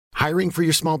Hiring for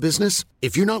your small business?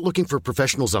 If you're not looking for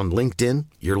professionals on LinkedIn,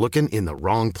 you're looking in the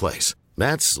wrong place.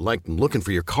 That's like looking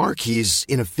for your car keys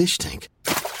in a fish tank.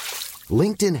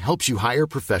 LinkedIn helps you hire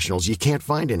professionals you can't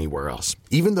find anywhere else,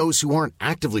 even those who aren't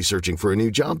actively searching for a new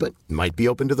job but might be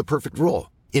open to the perfect role.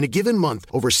 In a given month,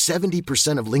 over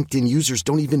 70% of LinkedIn users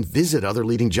don't even visit other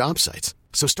leading job sites.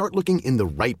 So start looking in the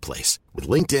right place. With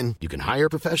LinkedIn, you can hire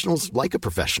professionals like a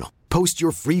professional. Post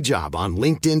your free job on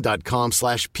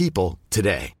linkedin.com/people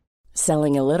today.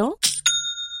 Selling a little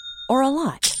or a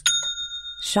lot?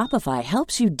 Shopify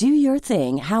helps you do your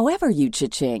thing however you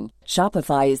cha-ching.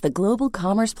 Shopify is the global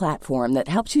commerce platform that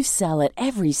helps you sell at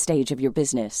every stage of your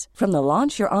business. From the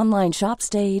launch your online shop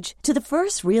stage to the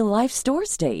first real-life store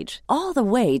stage, all the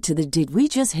way to the did we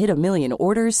just hit a million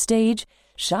orders stage.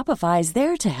 Shopify is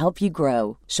there to help you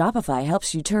grow. Shopify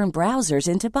helps you turn browsers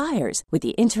into buyers with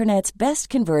the internet's best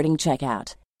converting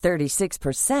checkout.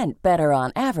 36% better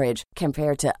on average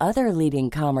compared to other leading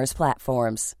commerce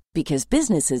platforms. Because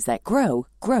businesses that grow,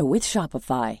 grow with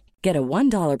Shopify. Get a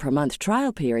 $1 per month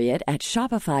trial period at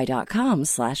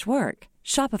shopify.com/work.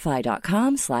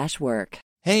 Shopify.com/work.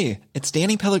 Hey, it's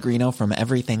Danny Pellegrino from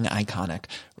Everything Iconic.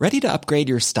 Ready to upgrade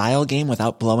your style game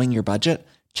without blowing your budget?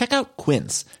 Check out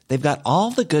Quince. They've got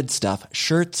all the good stuff,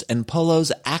 shirts and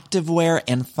polos, activewear,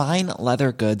 and fine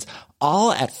leather goods,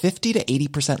 all at 50 to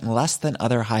 80% less than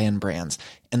other high-end brands.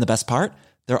 And the best part?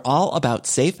 They're all about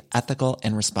safe, ethical,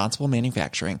 and responsible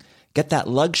manufacturing. Get that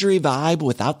luxury vibe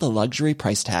without the luxury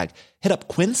price tag. Hit up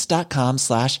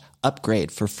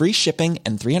quince.com/upgrade for free shipping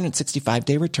and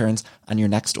 365-day returns on your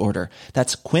next order.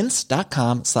 That's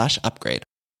quince.com/upgrade.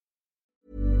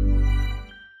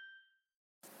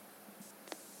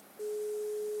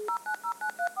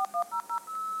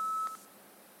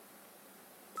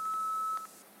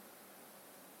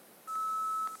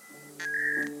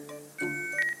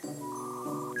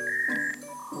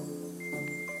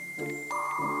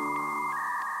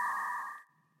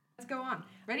 Go on.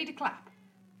 Ready to clap.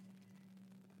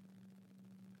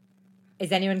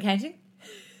 Is anyone counting?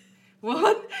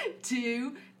 1,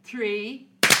 2, 3.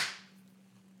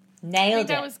 Nailed it.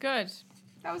 That was good.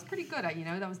 That was pretty good.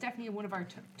 That was definitely one of our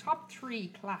top 3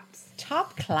 claps.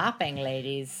 Top clapping,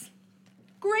 ladies.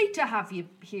 Great to have you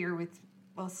here with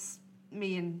us,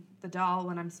 me and the doll.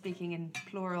 When I'm speaking in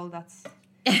plural, that's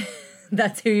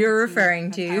who you're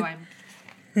referring to. How I'm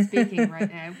speaking right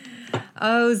now.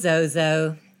 Oh,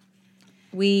 Zozo.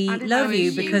 We love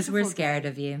you because we're beautiful scared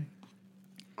of you.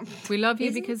 We love you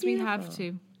Isn't because it we beautiful? have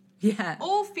to. Yeah.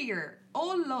 All fear,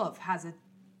 all love has a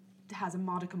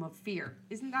modicum of fear.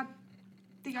 Isn't that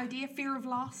the idea? Fear of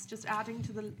loss, just adding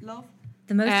to the love.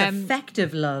 The most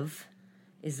effective love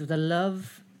is the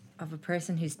love of a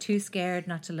person who's too scared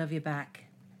not to love you back.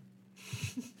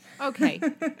 Okay.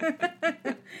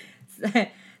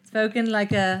 Spoken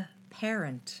like a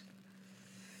parent.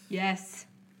 Yes.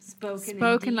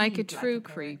 Spoken like a true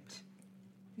creep.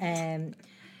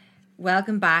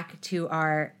 Welcome back to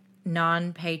our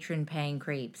non-patron paying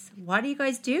creeps. What are you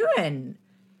guys doing?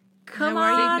 Come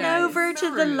on over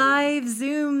to the live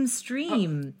Zoom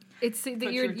stream. It's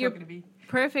that you're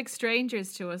perfect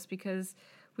strangers to us because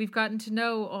we've gotten to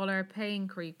know all our paying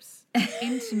creeps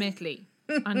intimately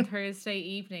on Thursday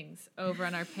evenings over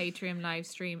on our Patreon live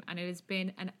stream, and it has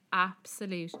been an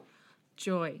absolute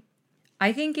joy.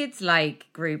 I think it's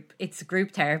like group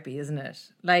therapy, isn't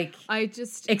it? Like,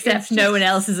 except no one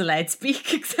else is allowed to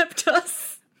speak except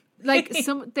us. Like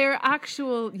they're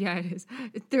actual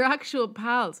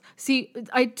pals. See,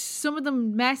 some of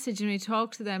them message and we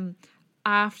talk to them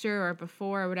after or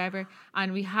before or whatever,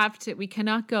 and we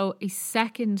cannot go a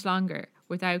second longer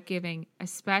without giving a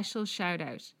special shout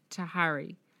out to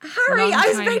Harry. Harry, I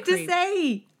was about to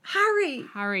say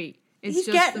Harry is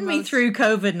just getting me through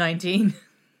COVID-19.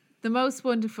 The most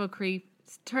wonderful creep.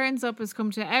 Turns up, has come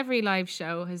to every live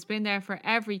show, has been there for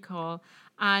every call,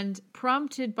 and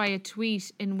prompted by a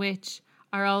tweet in which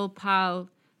our old pal,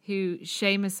 who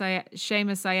Seamus I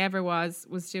ever was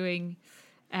doing,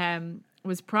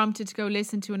 was prompted to go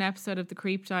listen to an episode of The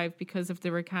Creep Dive because of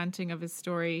the recanting of his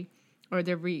story, or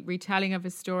the retelling of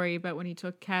his story about when he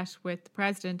took Ket with the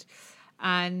president.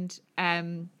 And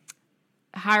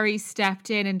Harry stepped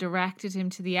in and directed him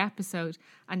to the episode,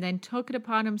 and then took it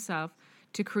upon himself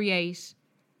to create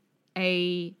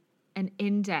an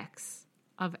index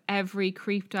of every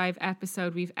Creep Dive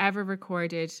episode we've ever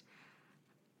recorded,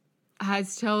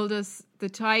 has told us the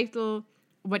title,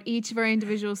 what each of our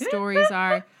individual stories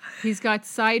are. He's got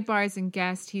sidebars and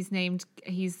guests. He's named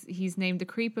the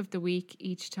Creep of the Week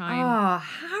each time. Oh,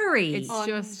 Harry. It's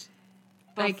just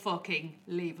like fucking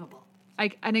believable.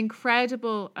 like an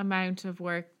incredible amount of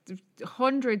work,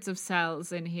 hundreds of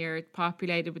cells in here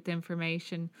populated with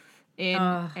information in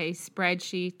a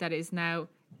spreadsheet that is now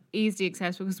easily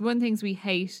accessible. Because one of the things we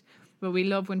hate, but we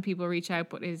love when people reach out,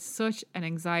 but it is such an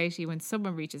anxiety when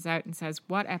someone reaches out and says,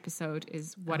 what episode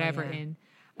is whatever in,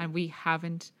 and we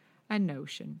haven't a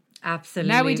notion.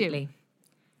 Absolutely. Now we do.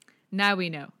 Now we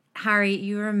know. Harry,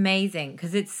 you're amazing,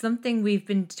 because it's something we've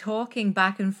been talking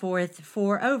back and forth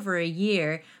for over a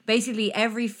year. Basically,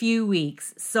 every few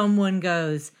weeks, someone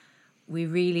goes, we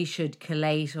really should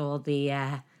collate all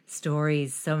the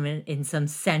stories in some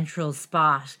central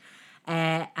spot.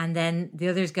 And then the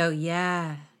others go,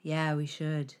 yeah, we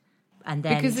should. And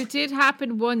then because it did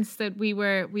happen once that we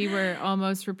were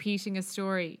almost repeating a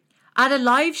story. At a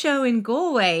live show in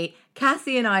Galway,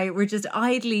 Cassie and I were just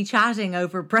idly chatting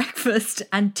over breakfast,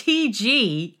 and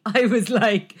TG, I was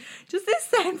like, does this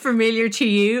sound familiar to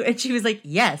you? And she was like,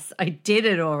 yes, I did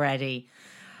it already.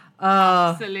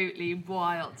 Absolutely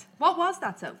wild. What was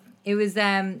that, Soph? It was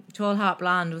Tall Hot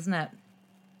Blonde, wasn't it?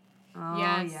 Oh,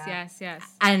 Yes.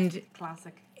 And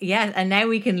classic. yeah, and now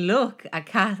we can look at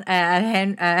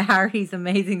Harry's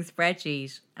amazing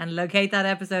spreadsheet and locate that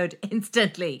episode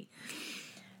instantly.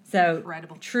 So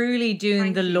Incredible. Truly doing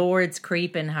Thank the you. Lord's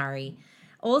creeping, Harry.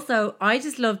 Also, I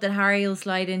just love that Harry will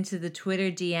slide into the Twitter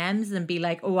DMs and be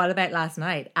like, oh, what about last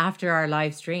night after our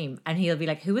live stream? And he'll be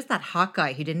like, who was that hot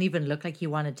guy who didn't even look like he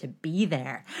wanted to be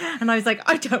there? And I was like,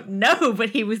 I don't know, but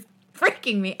he was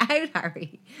freaking me out,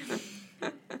 Harry.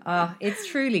 Oh, it's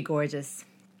truly gorgeous.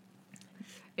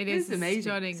 It is amazing.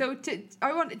 stunning. So did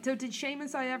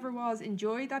Seamus I Ever Was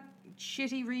enjoy that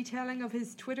shitty retelling of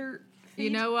his Twitter feed? You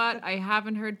know what? I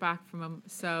haven't heard back from him,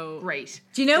 so Great.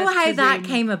 Do you know Let's how that presume-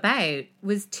 came about?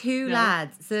 Was two No.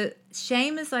 lads. So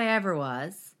Seamus I Ever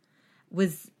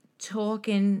was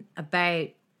talking about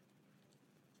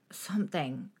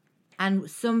something, and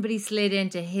somebody slid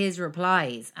into his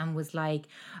replies and was like,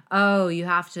 oh, you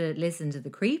have to listen to the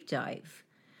Creep Dive.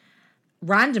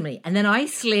 Randomly. And then I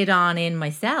slid on in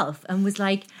myself and was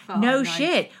like, no nice.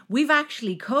 shit. We've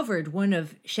actually covered one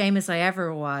of Seamus I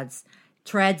Ever Was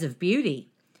Threads of Beauty.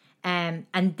 And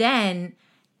then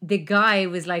the guy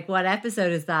was like, what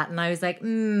episode is that? And I was like,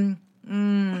 Shit.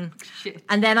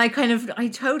 And then I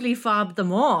totally fobbed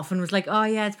them off and was like, oh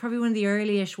yeah, it's probably one of the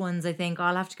early-ish ones, I think.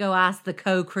 I'll have to go ask the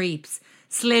co-creeps.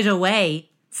 Slithered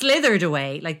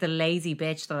away like the lazy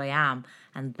bitch that I am.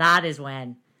 And that is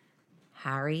when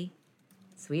Harry,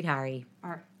 sweet Harry,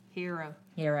 Our hero.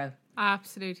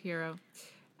 absolute hero.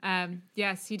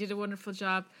 Yes, he did a wonderful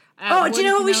job. Do you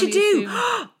know what we should do?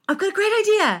 Zoom- I've got a great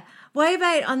idea. Why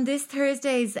about on this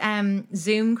Thursday's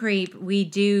Zoom creep, we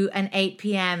do an 8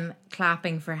 p.m.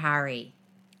 clapping for Harry?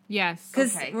 Yes.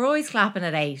 Because Okay. we're always clapping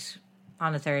at 8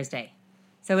 on a Thursday.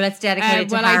 So let's dedicate it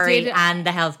to well, I Harry did- and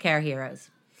the healthcare heroes.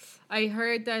 I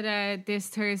heard that this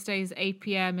Thursday's 8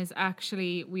 p.m. is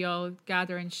actually, we all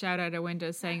gather and shout out our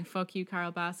windows saying, fuck you,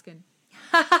 Carol Baskin.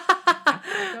 You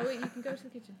can go to the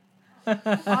kitchen.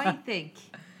 I think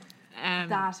Um,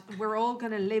 that we're all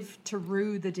going to live to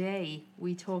rue the day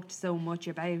we talked so much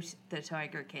about the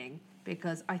Tiger King,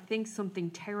 because I think something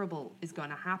terrible is going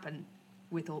to happen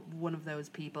with one of those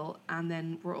people, and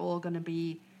then we're all going to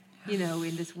be, in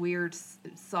this weird,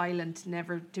 silent,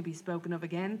 never to be spoken of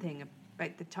again thing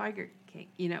about the Tiger King.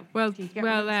 Well, Do you get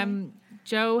what I'm saying?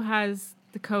 Joe has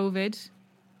the COVID.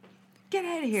 Get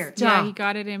out of here. Yeah, he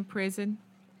got it in prison.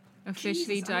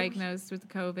 Officially Jesus, I wish- diagnosed with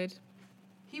COVID.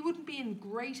 He wouldn't be in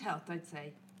great health, I'd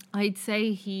say. I'd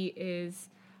say he is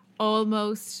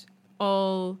almost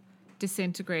all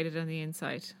disintegrated on the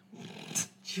inside.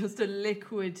 Just a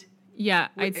liquid. Yeah,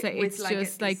 I'd With- say with it's like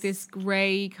just a- like this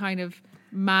grey kind of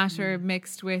matter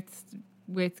mixed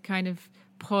with kind of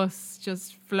pus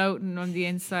just floating on the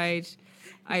inside.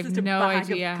 I've just a no bag of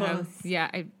idea how. pus. Yeah,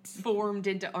 Formed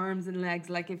into arms and legs,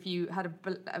 like if you had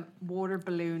a water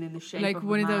balloon in the shape like of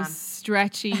one a of man. those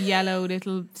stretchy yellow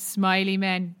little smiley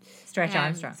men. Stretch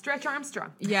Armstrong. Stretch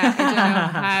Armstrong. Yeah,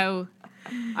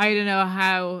 I don't know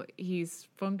how he's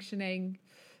functioning.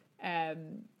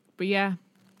 But yeah,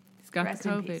 he's got Rest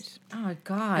the in COVID. peace. Oh,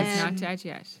 God. He's not dead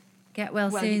yet. Get well,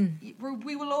 Well, soon.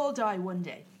 we will all die one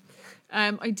day.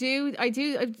 I do,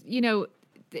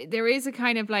 there is a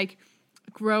kind of like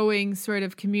growing sort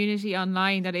of community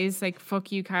online that is like,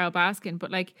 fuck you, Carol Baskin.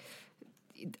 But like,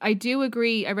 I do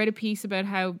agree. I read a piece about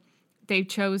how they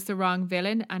chose the wrong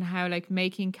villain and how like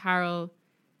making Carol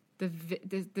the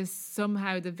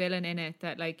somehow the villain in it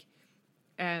that like,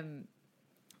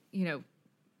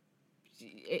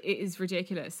 it is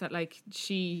ridiculous that like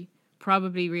she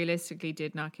probably realistically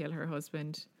did not kill her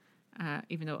husband,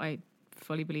 even though I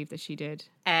fully believe that she did.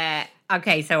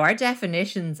 Okay, so our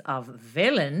definitions of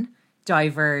villain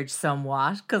diverge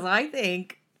somewhat, because I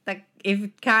think that if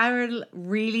Carol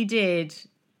really did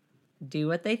do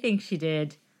what they think she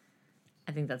did,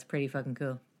 I think that's pretty fucking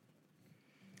cool.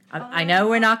 I know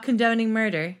we're not condoning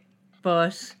murder,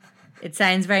 but it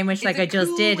sounds very much like I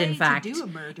just did, in fact.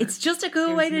 It's just a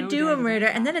cool way to do a murder,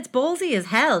 and then it's ballsy as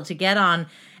hell to get on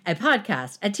a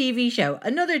podcast, a TV show,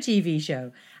 another TV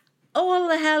show, all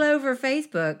the hell over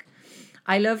Facebook.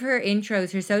 I love her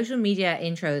intros. Her social media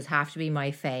intros have to be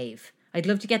my fave. I'd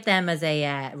love to get them as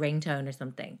a ringtone or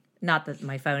something. Not that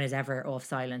my phone is ever off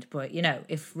silent, but, you know,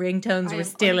 if ringtones were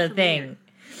still a thing.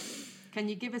 Can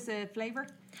you give us a flavour?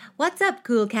 What's up,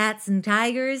 cool cats and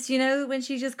tigers? You know, when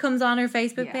she just comes on her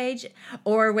Facebook page,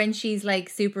 or when she's like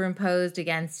superimposed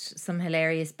against some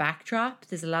hilarious backdrop.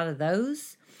 There's a lot of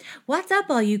those. What's up,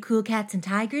 all you cool cats and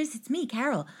tigers? It's me,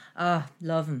 Carol. Oh,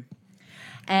 love them.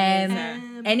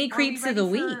 Any creeps of the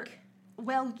week?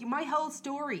 Well, my whole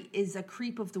story is a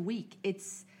creep of the week.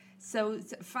 It's a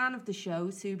fan of the show,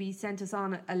 Subi, sent us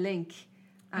on a link,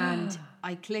 and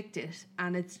I clicked it,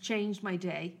 and it's changed my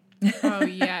day. Oh,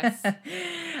 yes.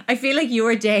 I feel like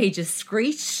your day just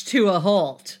screeched to a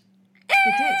halt.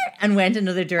 It did. And went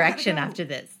another direction after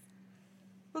this.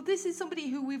 Well, this is somebody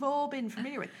who we've all been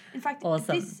familiar with. In fact,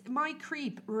 my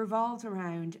creep revolves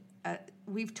around,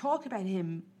 we've talked about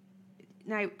him.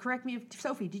 Now, correct me if,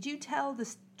 Sophie, did you tell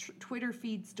the Twitter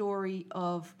feed story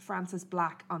of Francis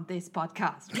Black on this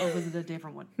podcast, or was it a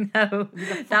different one? No,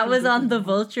 that was on the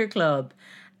Vulture Club.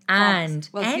 And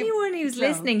anyone who's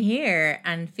listening here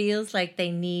and feels like they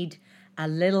need a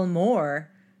little more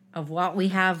of what we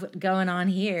have going on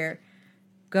here,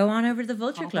 go on over to the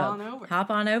Vulture Club.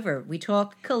 Hop on over. We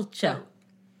talk culture.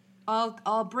 So,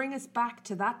 I'll bring us back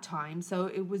to that time. So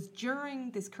it was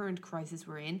during this current crisis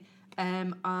we're in.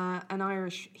 An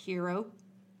Irish hero,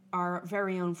 our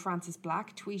very own Francis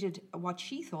Black, tweeted what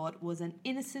she thought was an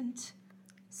innocent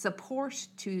support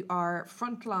to our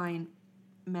frontline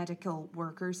medical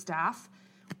workers, staff,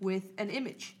 with an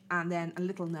image and then a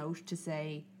little note to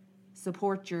say,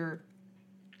 support your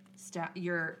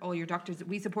all your doctors.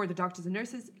 We support the doctors and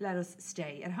nurses. Let us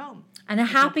stay at home. And a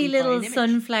happy little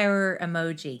sunflower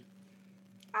emoji.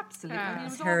 Absolutely. It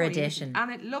was her addition. And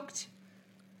it looked,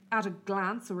 at a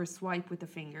glance or a swipe with the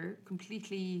finger,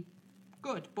 completely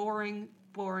good. Boring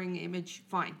image.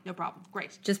 Fine. No problem.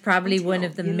 Great. Just probably one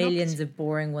of the millions of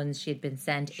boring ones she had been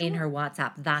sent in her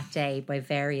WhatsApp that day by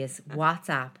various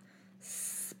WhatsApp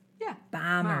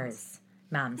spammers.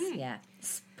 Mams, yeah.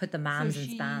 Put the mams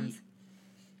in spams.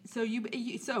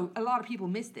 So a lot of people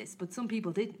missed this, but some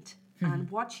people didn't. And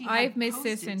what she I've missed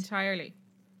this entirely.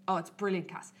 Oh, it's brilliant,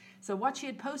 Cass. So what she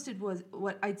had posted was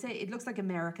what I'd say, it looks like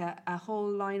America, a whole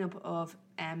lineup of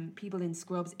people in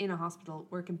scrubs in a hospital,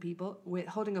 working people, with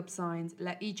holding up signs,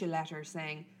 each a letter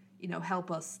saying, you know, help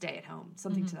us stay at home,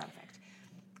 something to that effect.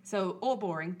 So all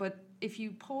boring, but if you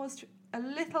paused a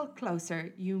little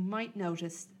closer, you might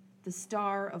notice the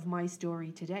star of my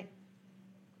story today.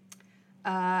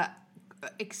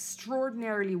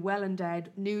 Extraordinarily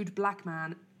well-endowed nude black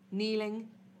man kneeling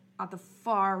at the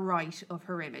far right of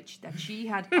her image that she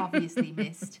had obviously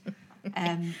missed.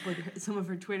 But some of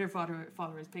her Twitter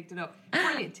followers picked it up.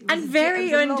 Brilliant. And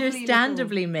very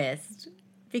understandably missed,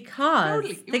 because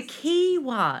the key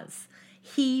was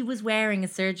he was wearing a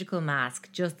surgical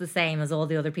mask just the same as all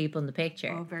the other people in the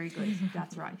picture. Oh, very good.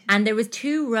 That's right. And there was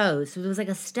 2 rows. So there was like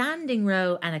a standing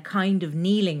row and a kind of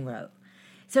kneeling row.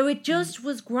 So it just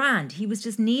was grand. He was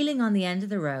just kneeling on the end of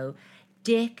the row,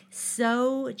 dick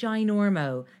so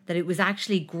ginormo that it was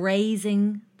actually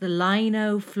grazing the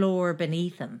lino floor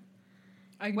beneath him.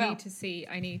 I need to see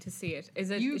it.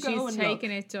 Is it? She's taken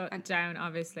it down,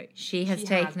 obviously. She has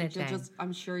taken it down.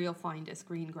 I'm sure you'll find a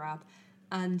screen grab.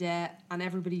 And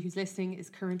everybody who's listening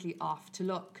is currently off to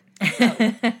look.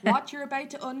 So, what you're about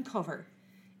to uncover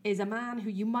is a man who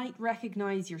you might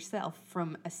recognise yourself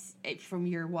from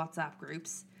your WhatsApp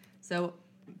groups. So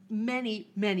many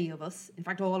of us, in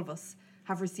fact all of us,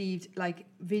 have received like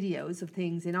videos of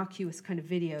things, innocuous kind of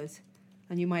videos,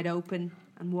 and you might open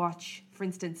and watch, for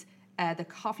instance, the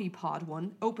coffee pod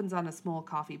one opens on a small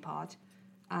coffee pod,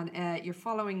 and you're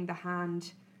following the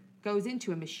hand, goes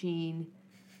into a machine,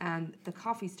 and the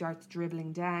coffee starts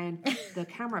dribbling down, the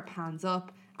camera pans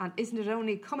up, and isn't it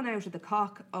only coming out of the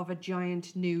cock of a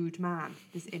giant nude man,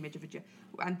 this image of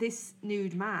and this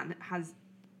nude man has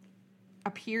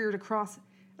appeared across,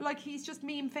 like he's just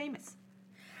meme famous.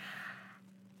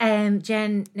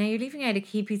 Jen, now you're leaving out a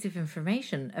key piece of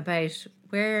information about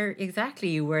where exactly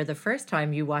you were the first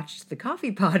time you watched the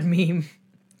coffee pod meme.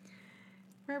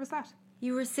 Where was that?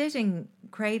 You were sitting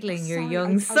cradling your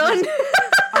young son.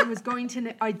 I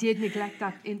I did neglect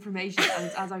that information.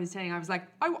 And as I was saying, I was like,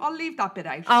 I'll leave that bit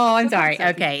out. Oh, I'm So sorry.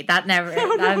 thanks, Sophie. Okay, that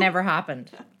never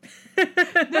happened.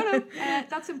 No,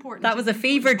 that's important. That was a It's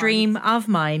fever important dream of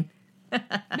mine.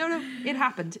 No, it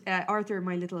happened. Arthur,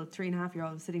 my little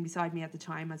 3.5-year-old, was sitting beside me at the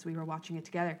time as we were watching it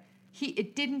together.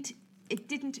 It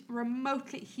didn't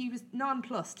remotely. He was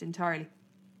nonplussed entirely.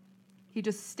 He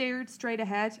just stared straight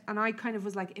ahead, and I kind of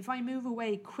was like, if I move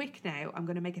away quick now, I'm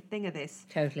going to make a thing of this.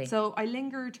 Totally. So I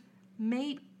lingered,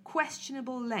 made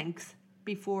questionable length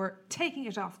before taking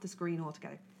it off the screen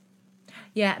altogether.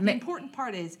 Yeah, The important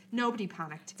part is nobody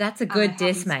panicked. that's a and I good haven't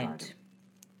dismount. started.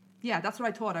 Yeah, that's what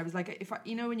I thought. I was like, if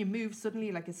when you move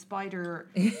suddenly like a spider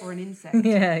or an insect,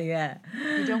 Yeah.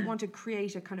 you don't want to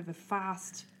create a kind of a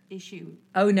fast issue.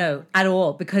 Oh no, at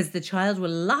all, because the child will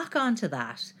lock onto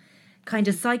that, kind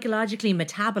of psychologically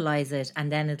metabolize it,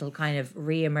 and then it'll kind of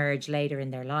re-emerge later in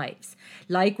their lives.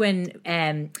 Like when,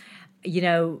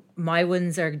 my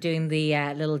ones are doing the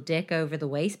little dick over the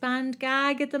waistband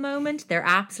gag at the moment. They're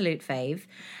absolute fave.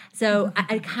 So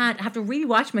I have to really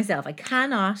watch myself. I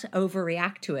cannot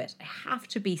overreact to it. I have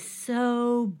to be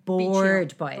so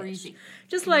bored by breezy. it.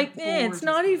 Just like, it's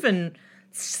not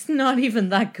even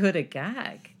that good a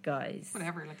gag, guys.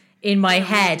 Whatever, like. In my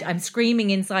head, I'm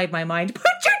screaming inside my mind, put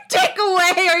your dick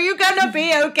away! Are you gonna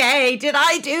be okay? Did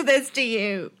I do this to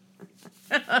you?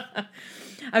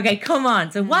 Okay, come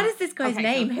on. So what is this guy's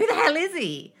name? Who the hell is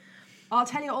he? I'll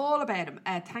tell you all about him,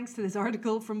 thanks to this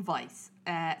article from Vice.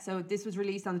 So this was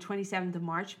released on the 27th of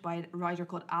March by a writer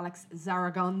called Alex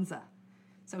Zaragonza.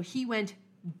 So he went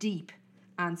deep,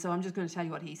 and so I'm just going to tell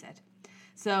you what he said.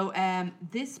 So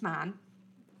this man,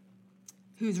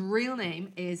 whose real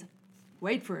name is,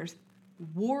 wait for it,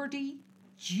 Wardy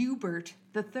Joubert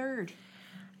III.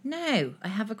 Now, I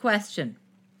have a question.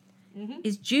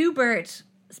 Is Joubert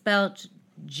spelled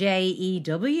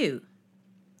Jew?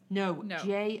 No. No.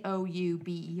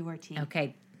 Joubert.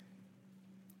 Okay.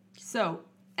 So,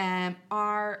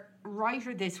 our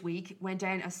writer this week went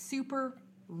down a super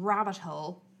rabbit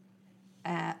hole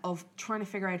of trying to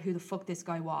figure out who the fuck this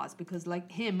guy was, because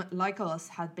like us,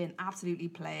 had been absolutely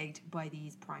plagued by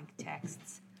these prank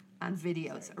texts and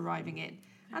videos arriving in,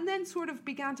 and then sort of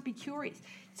began to be curious.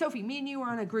 Sophie, me and you were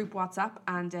on a group WhatsApp,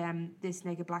 and this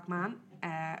naked black man,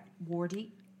 Wardy,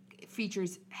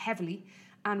 features heavily.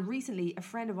 And recently, a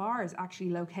friend of ours actually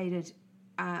located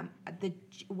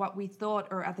what we thought,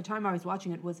 or at the time I was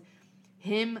watching it, was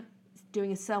him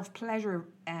doing a self-pleasure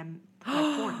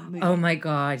porn movie. Oh my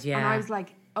God, yeah. And I was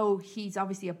like, oh, he's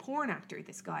obviously a porn actor,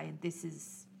 this guy, and this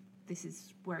is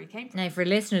where he came from. Now, for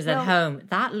listeners at home,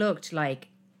 that looked like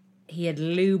he had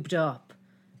lubed up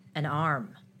an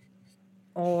arm,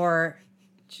 or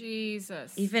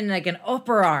Jesus. even like an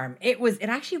upper arm. It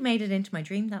actually made it into my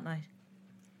dream that night.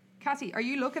 Cassie, are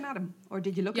you looking at him, or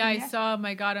did you look Yeah, at him I yet? saw him.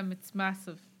 I got him. It's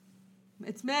massive.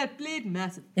 It's bleeding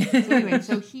massive. So anyway,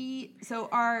 so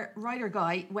our writer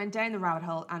guy went down the rabbit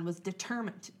hole and was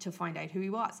determined to find out who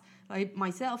he was. I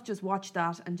myself just watched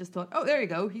that and just thought, oh, there you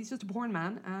go, he's just a porn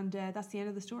man, and that's the end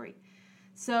of the story.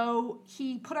 So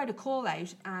he put out a call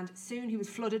out, and soon he was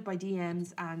flooded by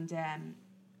DMs and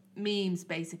memes,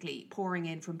 basically pouring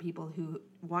in from people who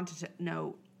wanted to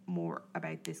know more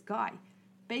about this guy.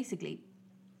 Basically,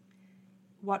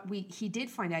 he did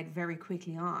find out very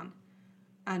quickly on,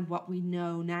 and what we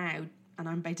know now, and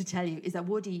I'm about to tell you, is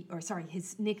that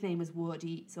his nickname is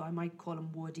Woody, so I might call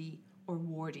him Woody or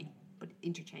Wardy, but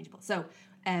interchangeable. So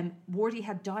Wardy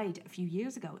had died a few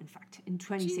years ago, in fact, in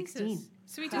 2016. Jesus.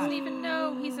 So he doesn't even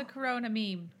know he's a corona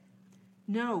meme.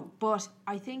 No, but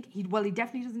I think he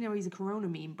definitely doesn't know he's a corona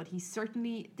meme, but he's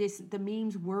certainly, the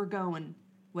memes were going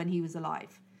when he was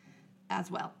alive as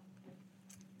well.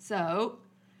 So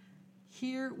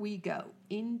here we go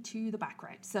into the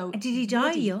background. So Did he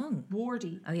die young?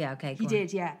 Wardy. Oh yeah, okay. He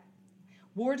did, yeah.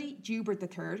 Wardy Joubert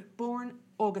III, born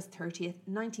August 30th,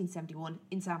 1971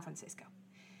 in San Francisco.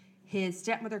 His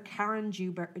stepmother, Karen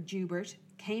Joubert,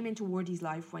 came into Wardy's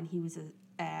life when he was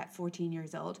 14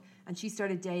 years old, and she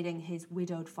started dating his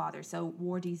widowed father. So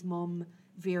Wardy's mum,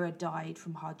 Vera, died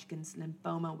from Hodgkin's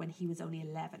lymphoma when he was only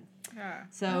 11.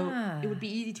 So it would be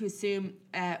easy to assume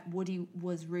Woody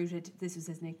was rooted, this was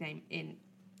his nickname, in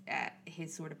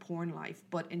his sort of porn life.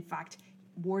 But in fact,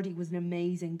 Wardy was an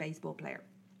amazing baseball player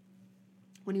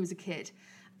when he was a kid.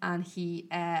 And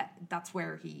that's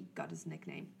where he got his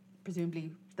nickname.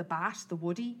 Presumably the bat, the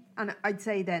Woody. And I'd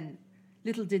say then,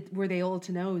 were they all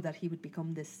to know that he would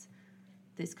become this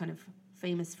kind of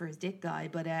famous for his dick guy.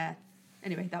 But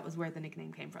anyway, that was where the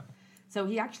nickname came from. So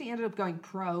he actually ended up going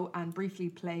pro and briefly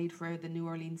played for the New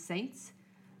Orleans Saints.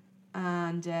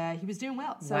 And he was doing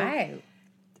well. So wow.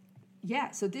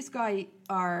 so this guy,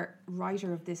 our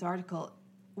writer of this article,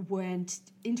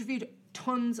 interviewed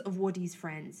tons of Woody's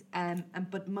friends,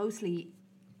 but mostly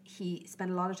he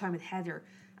spent a lot of time with Heather,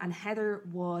 and Heather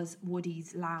was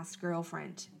Woody's last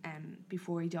girlfriend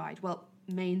before he died. Well,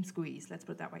 main squeeze, let's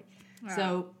put it that way. Wow.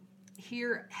 So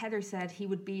here Heather said he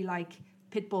would be like,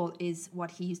 Pitbull is what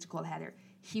he used to call Heather.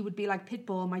 He would be like,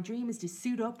 Pitbull, my dream is to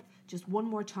suit up just one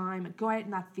more time and go out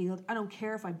in that field. I don't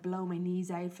care if I blow my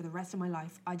knees out for the rest of my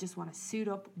life. I just want to suit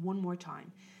up one more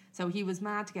time. So he was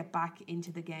mad to get back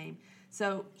into the game.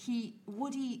 So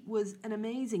Woody was an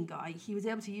amazing guy. He was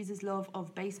able to use his love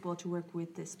of baseball to work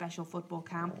with the special football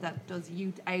camp that does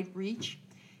youth outreach.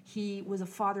 He was a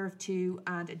father of two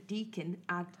and a deacon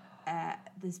at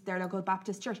their local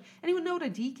Baptist church. Anyone know what a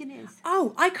deacon is?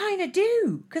 Oh, I kind of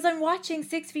do, because I'm watching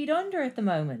 6 Feet Under at the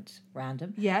moment.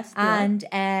 Random. Yes. And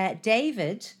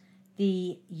David,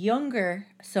 the younger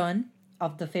son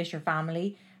of the Fisher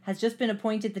family, has just been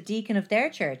appointed the deacon of their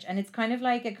church. And it's kind of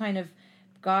like a kind of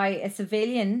guy, a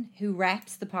civilian who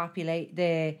reps the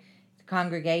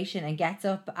congregation and gets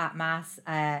up at mass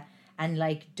and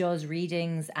like does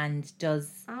readings and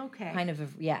does kind of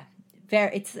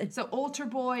so altar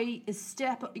boy is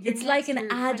it's like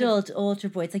an adult altar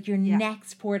boy. It's like your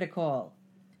next port of call.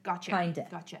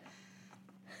 Gotcha.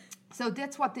 So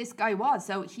that's what this guy was.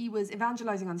 So he was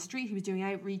evangelizing on the street. He was doing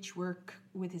outreach work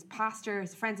with his pastor.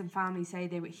 His friends and family say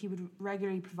he would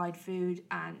regularly provide food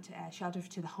and shelter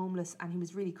to the homeless, and he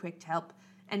was really quick to help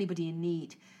anybody in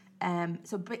need.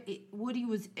 Woody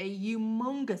was a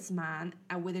humongous man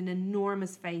with an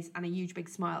enormous face and a huge big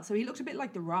smile. So he looked a bit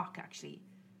like The Rock, actually.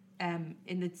 In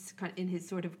his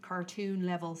sort of cartoon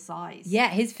level size. Yeah,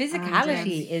 his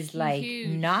physicality is like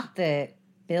huge. Not the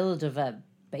build of a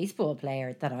baseball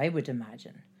player that I would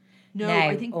imagine. No, now,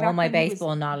 I think all my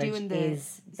baseball knowledge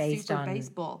is based on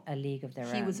baseball. A league of their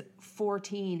own. He was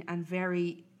 14 and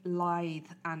very lithe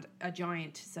and a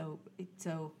giant.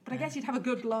 But I guess you'd have a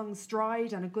good long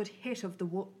stride and a good hit of the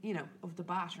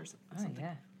bat or something. Oh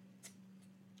yeah.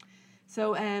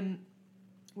 So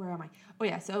where am I? Oh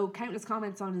yeah, so countless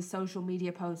comments on his social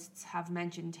media posts have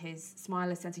mentioned his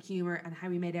smileless sense of humour and how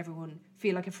he made everyone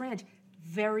feel like a friend.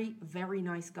 Very, very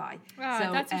nice guy. Wow,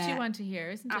 so, that's what you want to hear,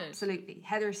 isn't it? Absolutely.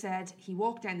 Heather said he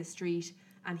walked down the street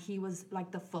and he was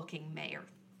like the fucking mayor.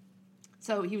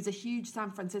 So he was a huge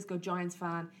San Francisco Giants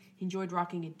fan. He enjoyed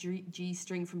rocking a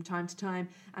G-string from time to time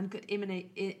and could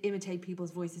imitate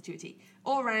people's voices to a T.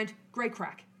 All around, great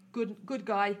crack. Good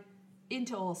guy,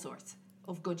 into all sorts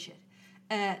of good shit.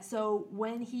 So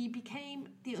when he became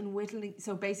the unwittingly...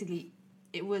 So basically,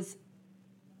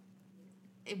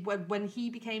 when he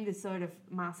became this sort of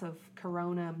massive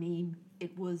corona meme,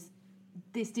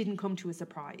 this didn't come to as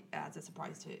a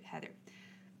surprise to Heather,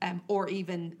 or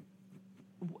even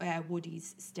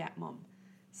Woody's stepmom.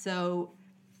 So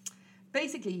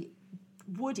basically,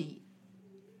 Woody.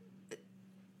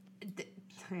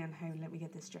 Let me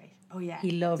get this straight. Oh yeah,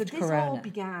 he loved corona. So this all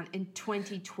began in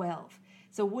 2012.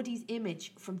 So Woody's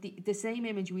image, from the same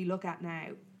image we look at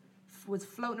now, was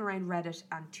floating around Reddit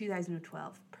in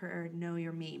 2012 per Know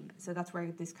Your Meme. So that's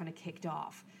where this kind of kicked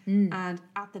off. And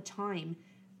at the time,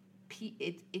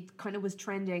 it kind of was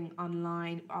trending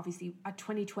online. Obviously, at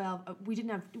 2012, we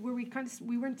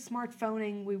weren't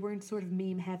smartphoning, we weren't sort of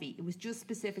meme heavy. It was just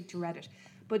specific to Reddit.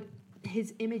 But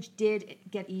his image did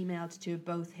get emailed to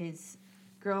both his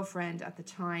girlfriend at the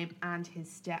time and his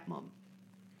stepmom.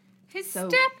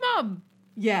 Stepmom?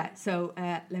 Yeah, so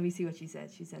let me see what she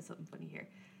said. She says something funny here.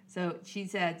 So she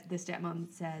said, the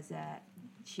stepmom says,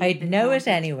 I'd know it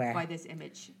anywhere by this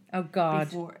image. Oh God!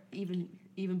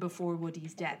 Even before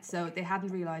Woody's death, so they hadn't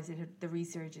realised it had the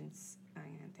resurgence.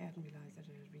 They hadn't realised that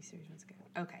it had resurgence again.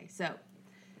 Okay, so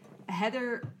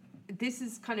Heather, this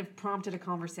has kind of prompted a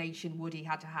conversation Woody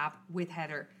had to have with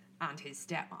Heather and his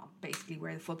stepmom. Basically,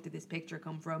 where the fuck did this picture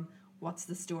come from? What's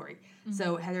the story? Mm-hmm.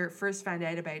 So Heather first found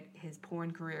out about his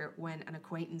porn career when an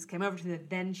acquaintance came over to the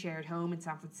then shared home in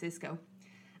San Francisco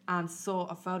and saw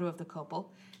a photo of the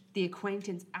couple. The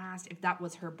acquaintance asked if that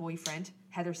was her boyfriend.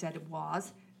 Heather said it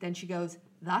was. Then she goes,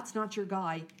 "That's not your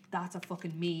guy. That's a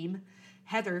fucking meme."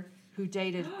 Heather, who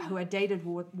had dated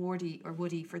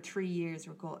Woody for 3 years,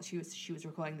 she was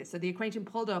recalling this. So the acquaintance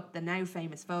pulled up the now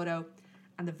famous photo,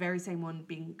 and the very same one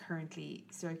being currently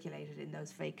circulated in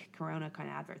those fake Corona kind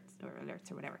of adverts or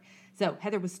alerts or whatever. So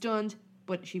Heather was stunned,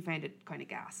 but she found it kind of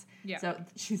gas. Yeah. So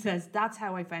she says, that's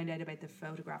how I found out about the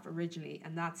photograph originally,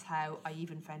 and that's how I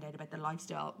even found out about the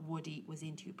lifestyle Woody was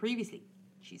into previously,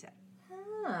 she said.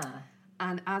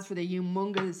 And as for the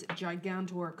humongous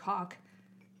gigantor cock,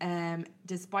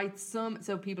 despite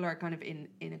so people are kind of in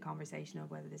a conversation of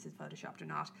whether this is photoshopped or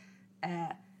not,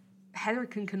 Heather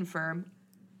can confirm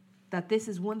that this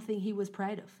is one thing he was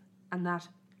proud of, and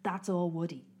that's all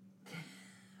Woody.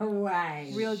 Wow.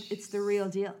 It's the real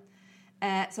deal.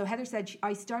 So Heather said,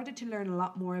 I started to learn a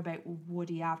lot more about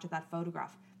Woody after that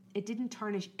photograph. It didn't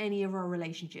tarnish any of our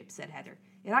relationships, said Heather.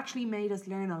 It actually made us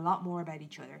learn a lot more about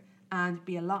each other and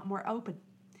be a lot more open.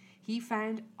 He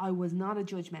found I was not a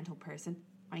judgmental person.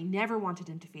 I never wanted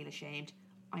him to feel ashamed.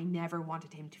 I never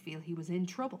wanted him to feel he was in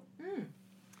trouble.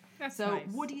 That's So nice.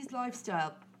 Woody's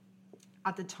lifestyle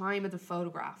at the time of the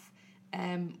photograph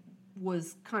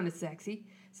was kind of sexy.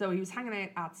 So he was hanging out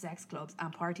at sex clubs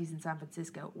and parties in San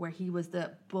Francisco where he was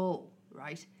the bull,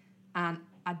 right? And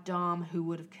a dom who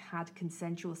would have had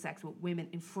consensual sex with women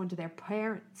in front of their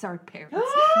parents. Partners.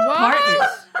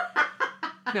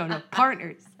 No,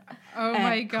 partners. Oh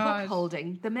my God.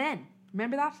 Holding the men.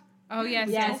 Remember that? Oh, yes,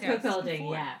 Yes, yes.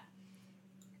 cuckolding,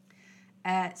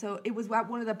 yeah. So it was at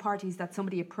one of the parties that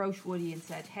somebody approached Woody and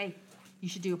said, hey, you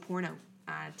should do a porno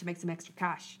to make some extra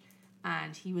cash.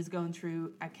 And he was going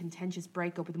through a contentious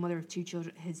breakup with the mother of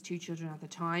his two children at the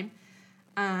time.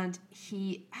 And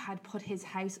he had put his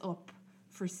house up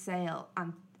for sale.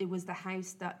 And it was the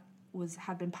house that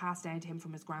had been passed down to him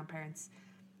from his grandparents,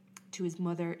 to his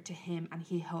mother, to him. And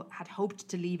he had hoped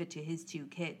to leave it to his two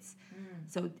kids.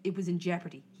 So it was in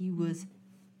jeopardy. He was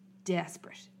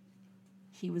desperate.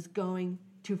 He was going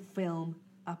to film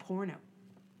a porno.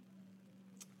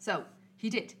 So he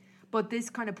did. But this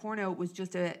kind of porno was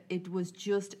just a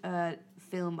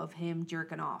film of him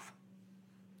jerking off.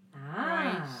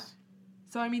 Ah.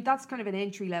 So I mean that's kind of an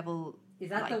entry level. Is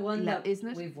that the one that isn't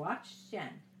it? we've watched, Jen?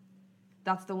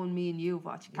 That's the one me and you have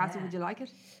watched. Cassie, Yeah. would you like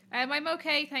it? I'm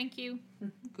okay, thank you.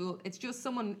 Cool. It's just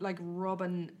someone like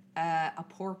rubbing a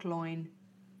pork loin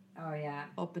Oh, yeah.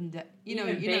 up and down. Even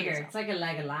you know bigger. yourself. It's like a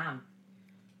leg of lamb.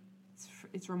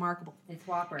 It's remarkable. It's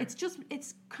whopper.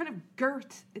 It's kind of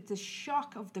girth. It's a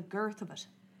shock of the girth of it.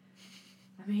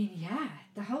 I mean, yeah,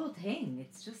 the whole thing.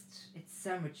 It's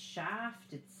so much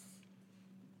shaft.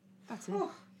 That's it.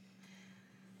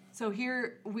 So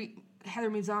here Heather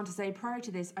moves on to say, prior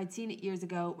to this, I'd seen it years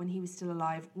ago when he was still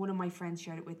alive. One of my friends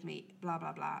shared it with me, blah,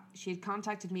 blah, blah. She had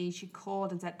contacted me. She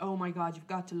called and said, oh my God, you've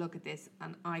got to look at this.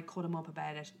 And I cut him up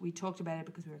about it. We talked about it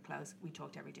because we were close. We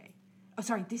talked every day. Oh,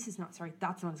 sorry,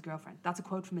 that's not his girlfriend. That's a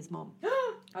quote from his mum.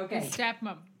 Okay.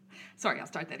 Stepmom. Sorry, I'll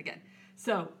start that again.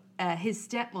 So his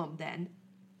stepmom then,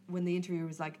 when the interviewer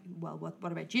was like, well,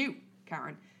 what about you,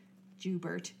 Karen?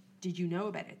 Joubert, did you know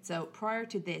about it? So prior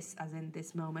to this, as in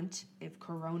this moment of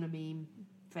Corona meme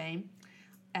fame,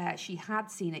 she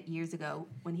had seen it years ago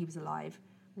when he was alive.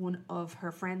 One of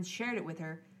her friends shared it with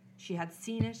her. She had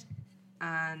seen it,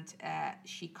 and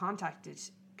she contacted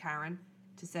Karen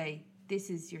to say, this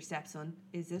is your stepson,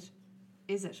 is it?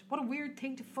 Is it? What a weird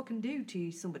thing to fucking do to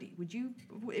somebody. Would you,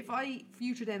 if I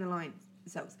future down the line,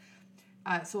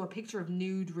 saw a picture of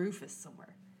nude Rufus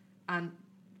somewhere, and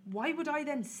why would I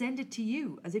then send it to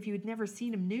you as if you had never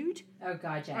seen him nude? Oh,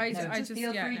 God, yeah. I No, just-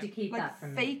 feel yeah, free no. to keep Like that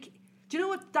from me. fake. Do you know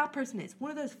what that person is?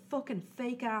 One of those fucking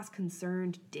fake ass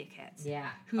concerned dickheads. Yeah.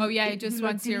 Oh, yeah, he just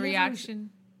wants your delivers- reaction.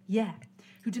 Yeah.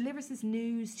 Who delivers this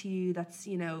news to you that's,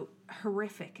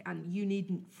 horrific and you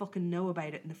needn't fucking know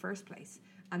about it in the first place.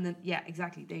 And then, yeah,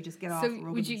 exactly. They just get off. So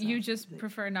rubbing would you themselves. just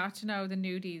prefer not to know the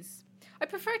nudies? I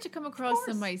prefer to come across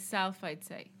them course. myself, I'd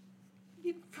say.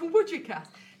 Would you, Cass?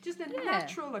 Just a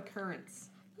natural occurrence.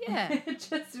 Yeah.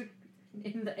 Just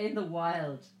in the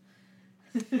wild.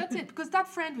 That's it. Because that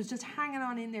friend was just hanging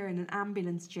on in there in an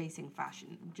ambulance chasing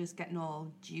fashion, just getting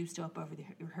all juiced up over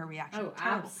her reaction. Oh,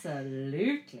 Terrible.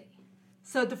 absolutely.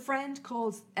 So the friend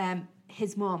calls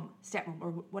his mum, stepmom,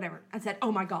 or whatever, and said,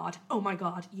 oh my God,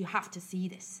 you have to see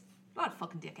this. What a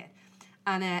fucking dickhead.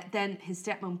 And then his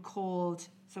stepmom called,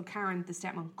 so Karen, the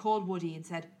stepmom, called Woody and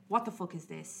said, what the fuck is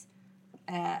this?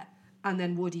 And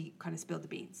then Woody kind of spilled the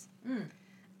beans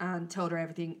and told her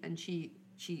everything. And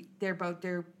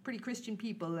they're pretty Christian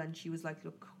people. And she was like,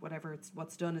 look, whatever,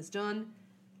 what's done is done.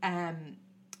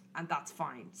 And that's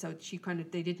fine. So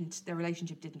their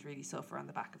relationship didn't really suffer on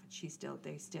the back of it.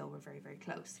 They still were very, very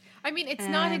close. I mean, it's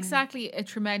not exactly a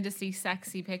tremendously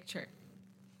sexy picture.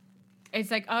 It's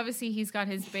like, obviously, he's got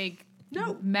his big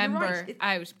member you're right.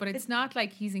 out, but it's not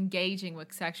like he's engaging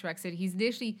with sexual activity. He's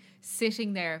literally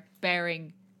sitting there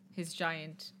bearing his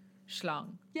giant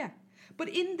schlong. Yeah. But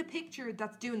in the picture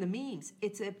that's doing the memes,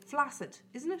 it's a flaccid,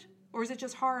 isn't it? Or is it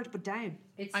just hard but down?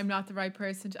 I'm not the right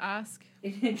person to ask.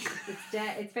 It's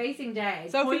facing down.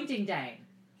 It's So pointing down.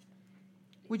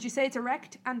 Would you say it's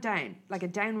erect and down? Like a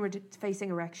downward facing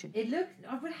erection? It looked.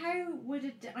 But how would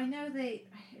it? I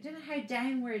don't know how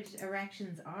downward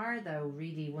erections are though.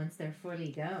 Really, once they're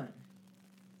fully going.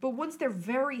 But once they're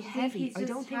very heavy, he's I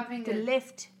don't just think having the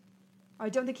lift. I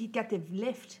don't think he'd get the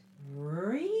lift.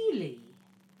 Really?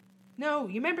 No,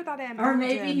 you remember that? Or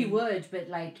maybe he would, but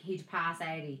like he'd pass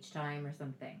out each time or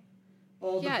something.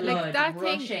 All the blood like that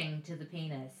rushing to the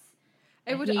penis.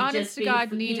 It And would he'd honest just to be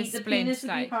God need a the splint. penis would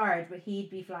Like, be hard, but he'd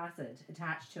be flaccid,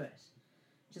 attached to it,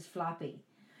 just floppy.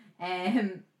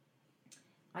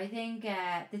 I think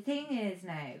the thing is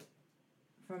now,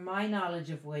 from my knowledge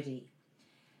of Woody,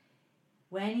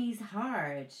 when he's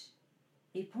hard,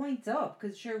 he points up.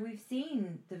 Because sure, we've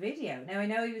seen the video. Now I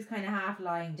know he was kind of half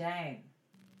lying down.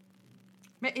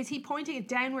 Is he pointing it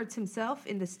downwards himself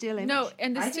in the still image? no,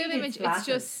 in the I still think image, it's it's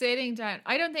flaccid. just sitting down.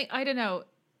 I don't know.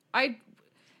 I mean,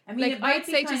 Like, it might I'd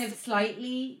be say kind just- of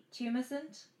slightly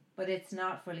tumescent, but it's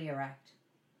not fully erect.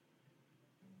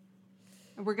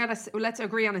 Let's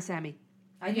agree on a semi.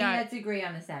 I think Yeah. let's agree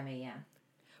on a semi, yeah.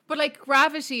 But like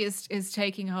gravity is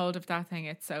taking hold of that thing.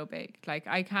 It's so big. Like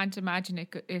I can't imagine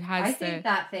it has I the. think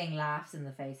that thing laughs in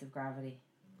the face of gravity.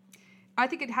 I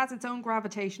think it has its own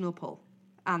gravitational pull,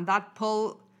 and that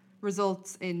pull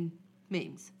results in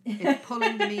memes. It's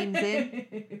pulling the memes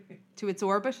in to its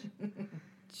orbit.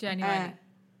 Genuinely.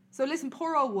 So listen,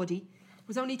 poor old Woody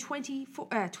was only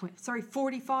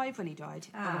 45 when he died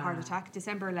of a heart attack,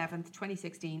 December 11th,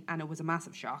 2016, and it was a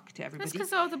massive shock to That's everybody.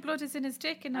 because all the blood is in his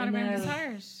dick and not I around his know.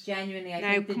 heart. Genuinely, I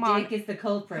Now, think the come on. dick is the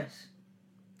culprit.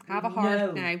 Have a heart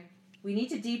No. now. We need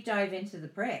to deep dive into the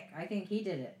prick. I think he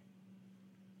did it.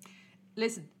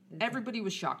 Listen, everybody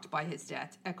was shocked by his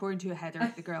death. According to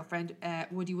Heather, the girlfriend,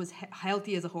 Woody was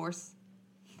healthy as a horse.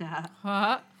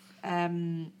 What?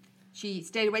 She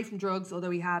stayed away from drugs,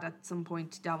 although he had at some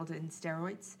point dabbled in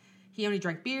steroids. He only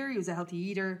drank beer. He was a healthy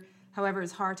eater. However,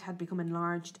 his heart had become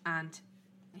enlarged, and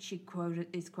she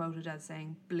is quoted as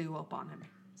saying, "blew up on him."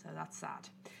 So that's sad.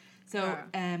 So,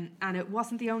 and it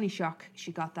wasn't the only shock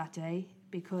she got that day,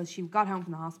 because she got home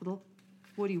from the hospital.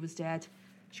 Woody was dead.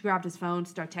 She grabbed his phone,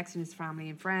 started texting his family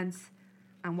and friends,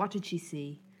 and what did she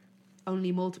see?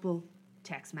 Only multiple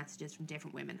text messages from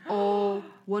different women, all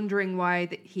wondering why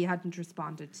he hadn't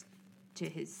responded to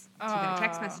their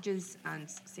text messages and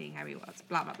seeing how he was.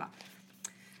 Blah blah blah.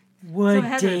 So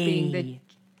Heather, being the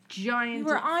giant, You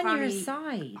were on your fanny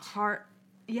side. heart.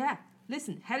 Yeah,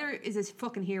 listen, Heather is a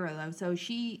fucking hero though. So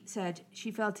she said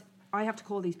she felt, I have to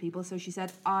call these people. So she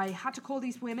said I had to call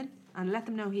these women and let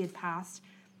them know he had passed,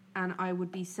 and I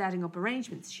would be setting up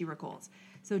arrangements. She recalls.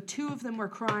 So two of them were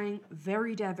crying,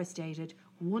 very devastated.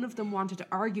 One of them wanted to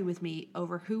argue with me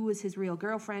over who was his real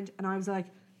girlfriend, and I was like,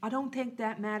 I don't think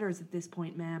that matters at this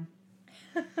point, ma'am.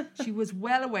 She was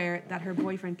well aware that her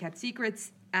boyfriend kept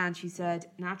secrets, and she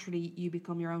said, naturally, you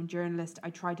become your own journalist.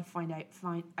 I tried to find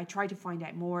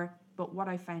out more, but what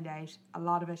I found out, a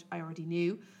lot of it I already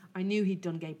knew. I knew he'd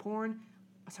done gay porn.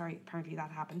 Sorry, apparently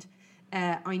that happened.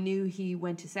 I knew he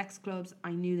went to sex clubs.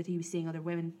 I knew that he was seeing other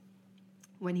women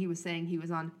when he was saying he was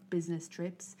on business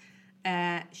trips.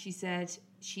 She said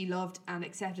she loved and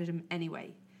accepted him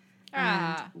anyway.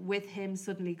 And with him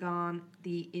suddenly gone,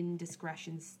 the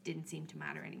indiscretions didn't seem to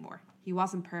matter anymore. He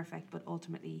wasn't perfect, but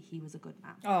ultimately he was a good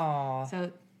man. Aww.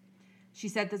 So she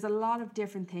said there's a lot of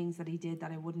different things that he did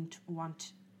that I wouldn't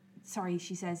want. Sorry,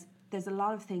 she says there's a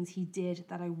lot of things he did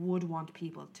that I would want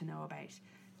people to know about,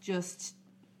 just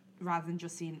rather than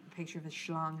just seeing a picture of his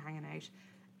schlong hanging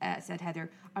out. Said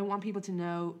Heather, I want people to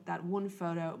know that one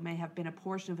photo may have been a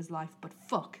portion of his life, but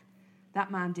fuck, that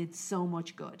man did so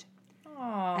much good.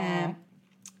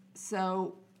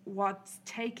 So what's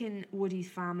taken Woody's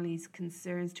family's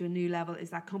concerns to a new level is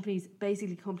that companies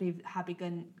have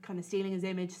begun kind of stealing his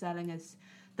image, selling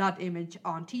that image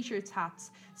on t-shirts, hats,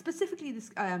 specifically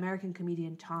this American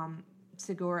comedian Tom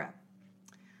Segura.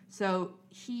 So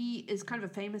he is kind of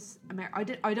a famous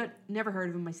never heard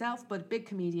of him myself, but big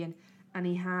comedian, and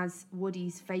he has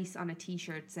Woody's face on a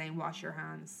t-shirt saying "wash your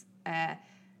hands."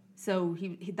 So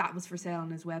he that was for sale on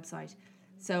his website.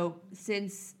 So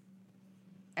since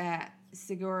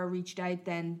Segura reached out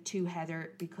then to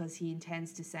Heather because he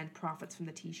intends to send profits from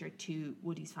the t-shirt to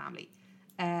Woody's family.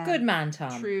 Good man,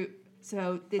 Tom. True.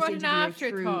 So this What an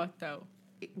interviewer afterthought, though.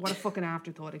 What a fucking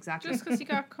afterthought, exactly. Just because he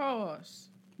got caught.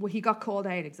 Well, he got called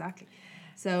out, exactly.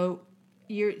 So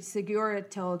Segura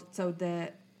told,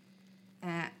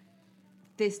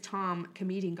 this Tom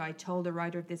comedian guy told the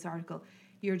writer of this article,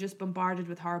 you're just bombarded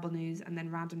with horrible news, and then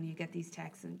randomly you get these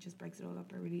texts and it just breaks it all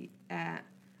up.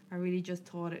 I really just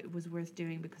thought it was worth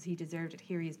doing because he deserved it.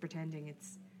 Here he is pretending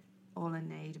it's all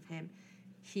in aid of him.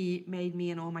 He made me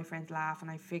and all my friends laugh,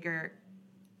 and I figure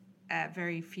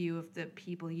very few of the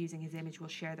people using his image will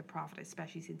share the profit,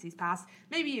 especially since he's passed.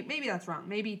 Maybe that's wrong.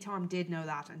 Maybe Tom did know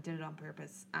that and did it on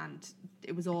purpose, and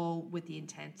it was all with the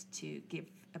intent to give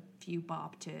a few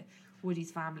bob to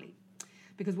Woody's family,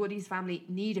 because Woody's family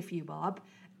need a few bob.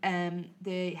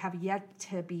 They have yet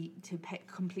to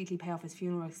completely pay off his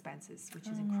funeral expenses, which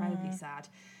is incredibly sad.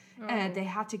 They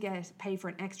had to pay for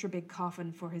an extra big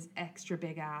coffin for his extra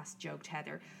big ass, joked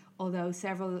Heather. Although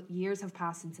several years have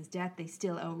passed since his death, they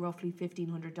still owe roughly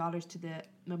 $1,500 to the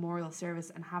memorial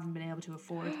service and haven't been able to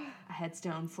afford a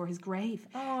headstone for his grave.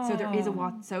 So there is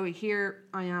so here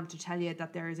I am to tell you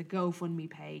that there is a GoFundMe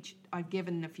page. I've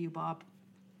given a few bob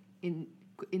in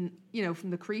from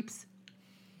the creeps.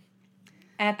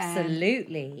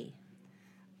 Absolutely.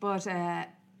 But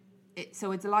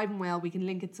so it's alive and well. We can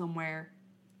link it somewhere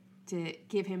to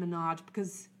give him a nod,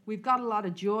 because we've got a lot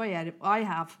of joy out of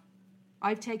it.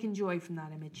 I've taken joy from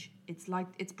that image. It's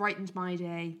brightened my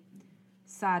day.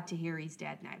 Sad to hear he's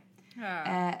dead now.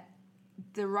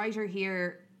 The writer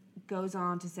here goes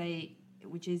on to say,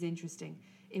 which is interesting,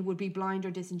 it would be blind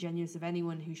or disingenuous of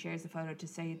anyone who shares the photo to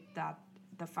say that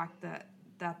the fact that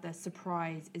the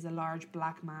surprise is a large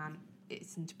black man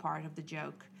isn't part of the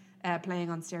joke,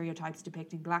 playing on stereotypes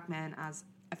depicting black men as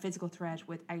a physical threat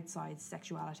with outside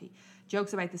sexuality.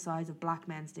 Jokes about the size of black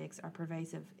men's dicks are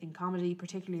pervasive in comedy,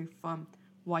 particularly from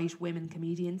white women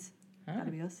comedians.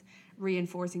 That'd be us,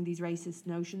 reinforcing these racist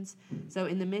notions. So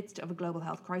in the midst of a global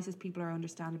health crisis, people are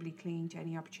understandably clinging to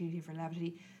any opportunity for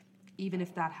levity, even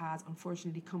if that has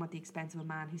unfortunately come at the expense of a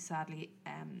man who sadly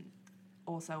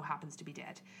also happens to be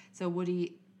dead. So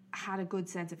Woody had a good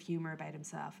sense of humour about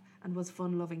himself and was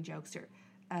fun-loving jokester.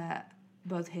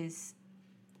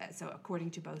 So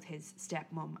according to both his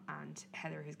stepmom and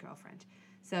Heather, his girlfriend.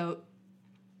 So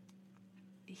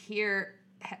here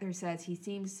Heather says he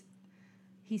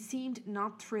seemed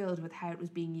not thrilled with how it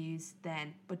was being used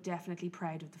then, but definitely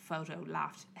proud of the photo,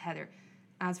 laughed Heather.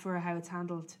 As for how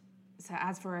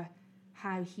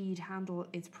he'd handle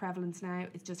its prevalence now,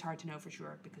 it's just hard to know for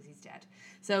sure because he's dead.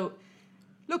 So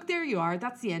look, there you are.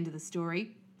 That's the end of the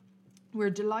story. We're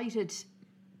delighted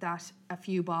that a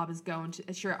few bob is going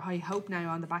to... Sure, I hope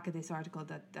now on the back of this article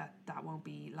that won't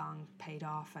be long paid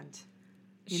off, and...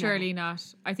 Surely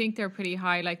not. I think they're pretty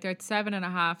high. Like, they're at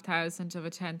 7,500 of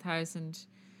a 10,000.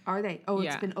 Are they? Oh,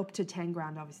 yeah. It's been up to 10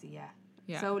 grand, obviously,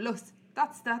 yeah. So, look,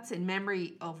 that's in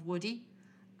memory of Woody.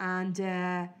 And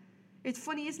it's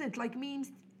funny, isn't it? Like,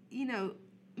 memes,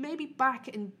 maybe back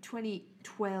in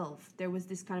 2012, there was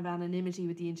this kind of anonymity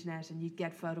with the internet, and you'd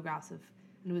get photographs of...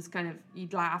 And it was kind of,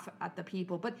 you'd laugh at the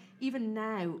people. But even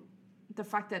now, the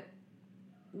fact that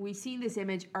we've seen this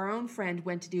image, our own friend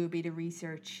went to do a bit of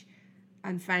research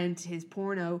and found his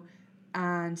porno,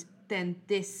 and then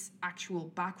this actual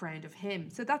background of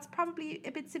him. So that's probably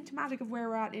a bit symptomatic of where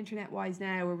we're at internet-wise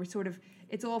now, where we're sort of,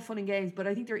 it's all fun and games, but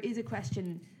I think there is a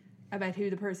question about who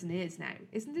the person is now,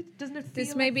 isn't it? Doesn't it feel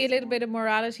this may be a little bit of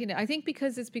morality now. I think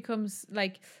because it's become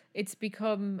like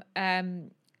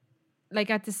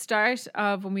at the start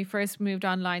of when we first moved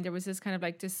online, there was this kind of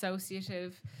like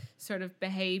dissociative sort of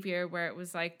behavior where it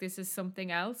was like, this is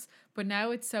something else. But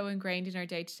now it's so ingrained in our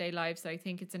day-to-day lives that I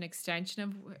think it's an extension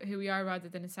of who we are rather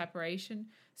than a separation.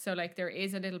 So like there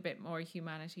is a little bit more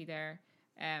humanity there,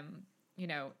 and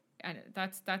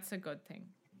that's a good thing.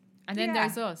 And then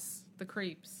there's us, the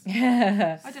creeps.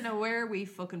 I don't know where we're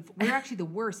actually the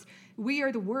worst. We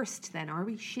are the worst then, are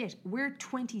we? Shit. We're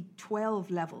 2012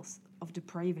 levels of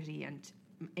depravity and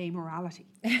amorality.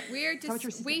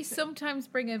 We sometimes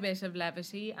bring a bit of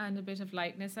levity and a bit of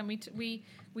lightness, and we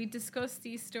discuss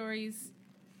these stories.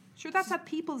 Sure, that's at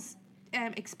people's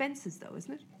expenses, though,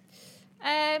 isn't it?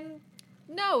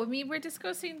 No, I mean we're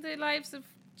discussing the lives of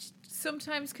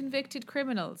sometimes convicted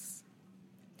criminals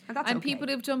and people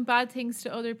who've done bad things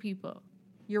to other people.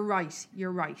 You're right.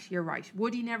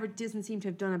 Woody doesn't seem to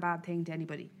have done a bad thing to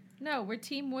anybody. No, we're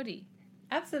Team Woody.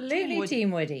 Absolutely,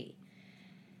 Team Woody.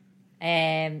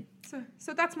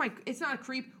 So that's it's not a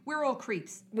creep. We're all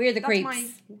creeps. We're the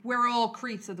creeps. We're all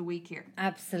creeps of the week here.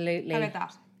 Absolutely. How about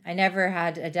that? I never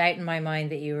had a doubt in my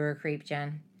mind that you were a creep,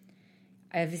 Jen.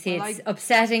 Obviously, it's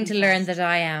upsetting to learn that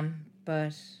I am,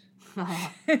 but...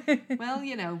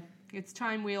 Well, it's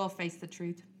time we all face the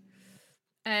truth.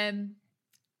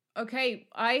 Okay,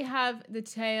 I have the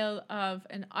tale of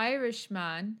an Irish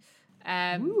man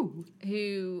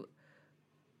who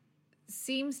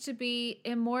seems to be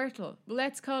immortal.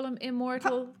 Let's call him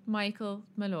Immortal Michael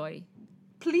Malloy.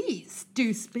 Please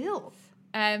do spill.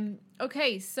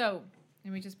 Okay, so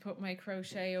let me just put my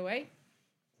crochet away.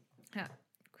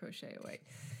 Crochet away.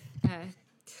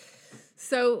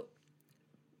 So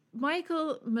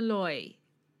Michael Malloy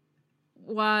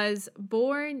was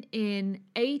born in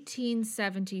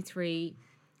 1873.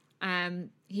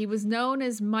 He was known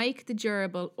as Mike the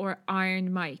Durable or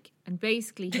Iron Mike. And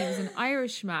basically, he was an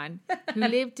Irishman who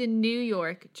lived in New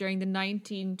York during the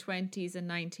 1920s and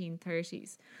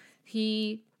 1930s.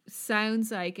 He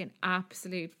sounds like an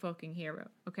absolute fucking hero,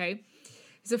 okay?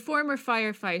 He's a former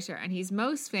firefighter, and he's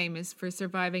most famous for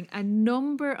surviving a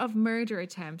number of murder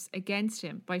attempts against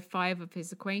him by 5 of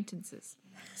his acquaintances.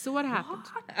 So what happened?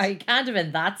 I can't have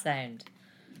been that sound.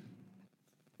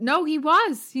 No, he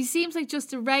was. He seems like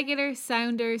just a regular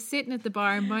sounder sitting at the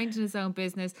bar, minding his own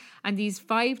business. And these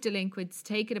 5 delinquents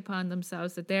take it upon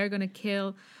themselves that they're going to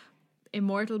kill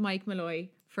immortal Mike Malloy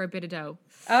for a bit of dough.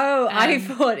 Oh, I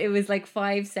thought it was like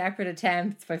 5 separate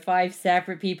attempts by 5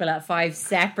 separate people at 5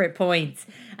 separate points.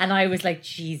 And I was like,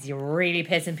 geez, you're really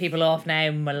pissing people off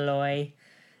now, Malloy.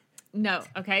 No,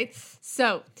 okay.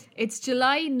 So it's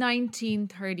July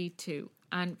 1932.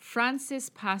 And Francis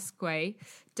Pasquet,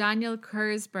 Daniel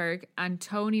Kurzberg, and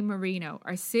Tony Marino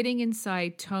are sitting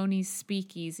inside Tony's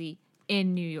speakeasy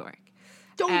in New York.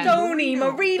 Tony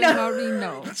Marino.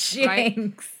 Marino. Jinx.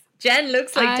 Right? Jen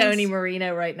looks like And- Tony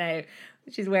Marino right now.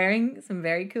 She's wearing some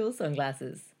very cool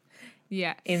sunglasses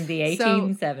Yeah. in the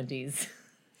 1870s.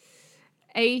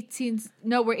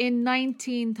 We're in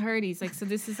 1930s. Like, so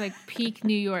this is like peak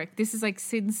New York. This is like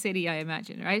Sin City, I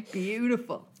imagine, right?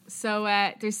 Beautiful. So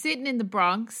they're sitting in the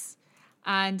Bronx,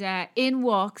 and in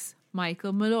walks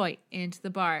Michael Malloy into the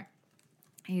bar.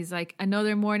 He's like,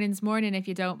 another morning's morning, if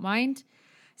you don't mind.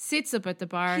 Sits up at the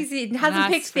bar. He and hasn't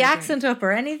asks picked for the a drink. accent up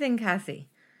or anything, Cassie.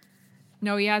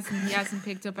 No, he hasn't. He hasn't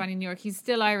picked up any New York. He's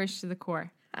still Irish to the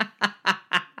core.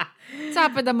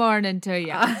 Top of the morning to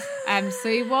you. So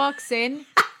he walks in.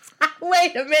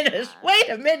 Wait a minute.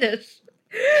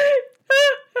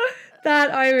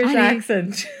 That Irish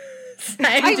accent.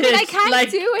 I can't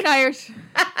do an Irish.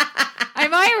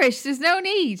 I'm Irish. There's no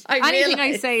need. Anything I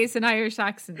realise. say is an Irish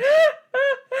accent.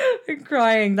 I'm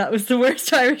crying. That was the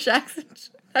worst Irish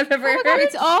accent I've ever Oh my heard. God,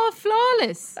 it's all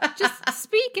flawless. Just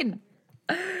speaking.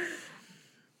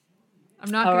 I'm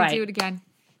not All going right. to do it again.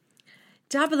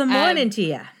 Top of the morning to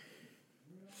you.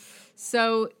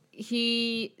 So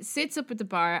he sits up at the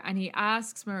bar and he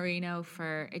asks Marino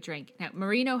for a drink. Now,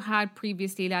 Marino had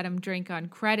previously let him drink on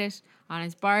credit on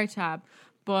his bar tab,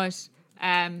 but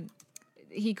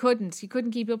he couldn't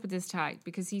keep up with this tag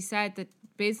because he said that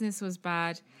business was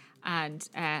bad and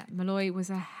Malloy was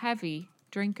a heavy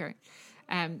drinker.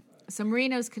 So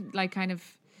Marino's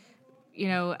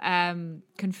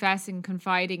confessing,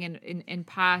 confiding in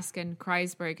Pask and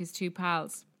Kreisberg, his 2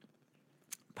 pals.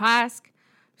 Pask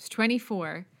was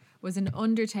 24, was an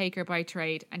undertaker by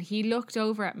trade, and he looked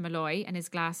over at Malloy and his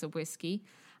glass of whiskey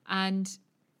and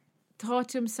thought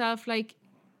to himself, like,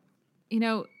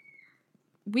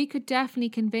 we could definitely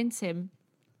convince him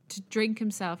to drink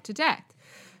himself to death.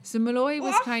 So Malloy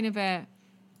was kind of a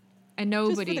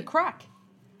nobody. Just for the crack.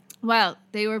 Well,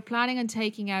 they were planning on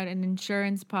taking out an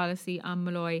insurance policy on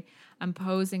Malloy and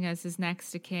posing as his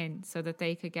next of kin so that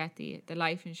they could get the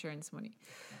life insurance money.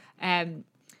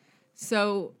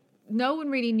 So no one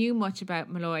really knew much about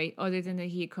Malloy other than that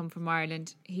he had come from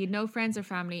Ireland. He had no friends or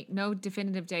family, no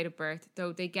definitive date of birth,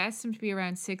 though they guessed him to be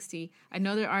around 60.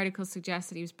 Another article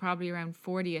suggested he was probably around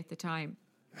 40 at the time.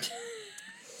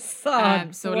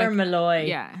 Poor Malloy.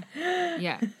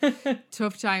 Yeah.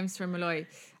 Tough times for Malloy.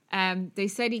 They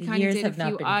said he kind of Years did a have not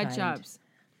few been odd kind. jobs.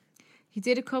 He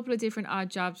did a couple of different odd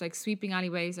jobs like sweeping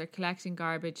alleyways or collecting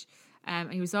garbage.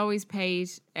 He was always paid.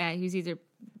 He was either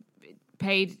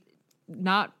paid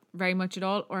not very much at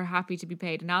all or happy to be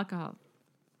paid in alcohol.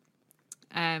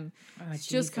 It's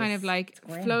just kind of like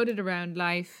floated around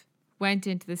life, went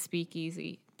into the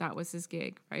speakeasy. That was his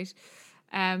gig, right?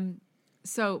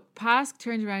 So Pask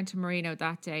turned around to Marino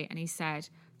that day and he said,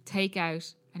 take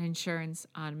out an insurance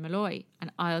on Malloy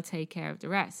and I'll take care of the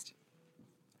rest.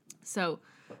 So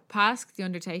Pask, the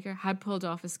undertaker, had pulled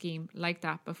off a scheme like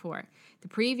that before. The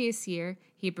previous year,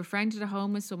 he had befriended a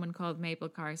homeless woman called Mabel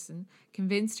Carson,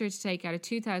 convinced her to take out a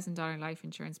 $2,000 life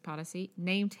insurance policy,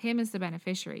 named him as the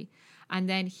beneficiary, and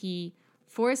then he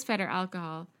force-fed her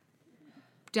alcohol,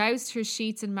 doused her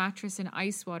sheets and mattress in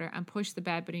ice water, and pushed the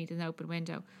bed beneath an open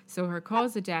window. So her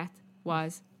cause of death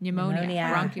was pneumonia.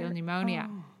 Bronchial pneumonia.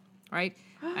 Right?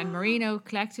 And Marino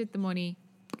collected the money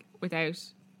without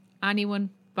anyone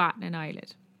batting an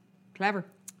eyelid. Clever.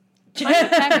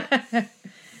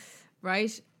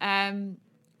 Right?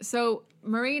 So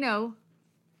Marino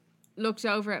looked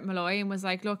over at Malloy and was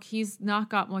like, look, he's not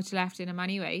got much left in him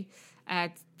anyway.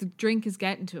 The drink is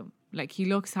getting to him. Like, he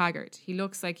looks haggard. He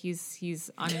looks like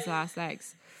he's on his last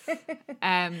legs.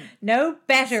 No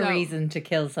better reason to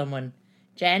kill someone.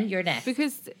 Jen, you're next.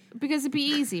 Because it'd be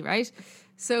easy, right?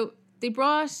 So they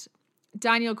brought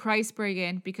Daniel Kreisberg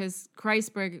in because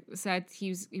Kreisberg said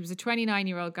he was a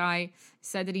 29-year-old guy,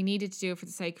 said that he needed to do it for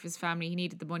the sake of his family. He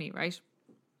needed the money, right?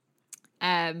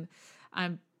 And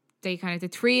they the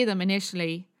three of them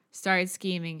initially started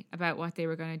scheming about what they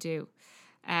were going to do.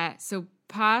 So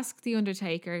Pask, the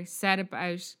Undertaker, set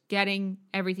about getting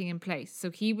everything in place. So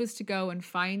he was to go and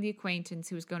find the acquaintance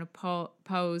who was going to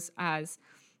pose as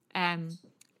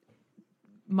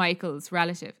Michael's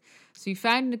relative. So he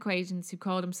found an acquaintance who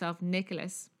called himself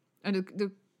Nicholas. And the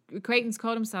acquaintance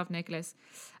called himself Nicholas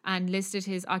and listed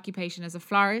his occupation as a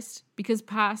florist. Because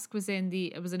Pask was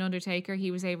an undertaker,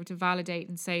 he was able to validate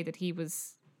and say that he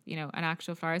was, an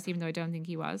actual florist, even though I don't think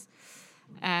he was.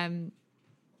 And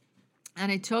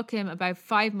it took him about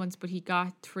 5 months, but he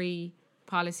got 3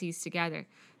 policies together.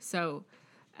 So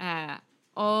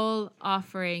all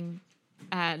offering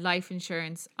life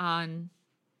insurance on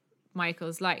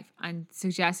Michael's life and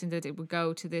suggesting that it would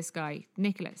go to this guy,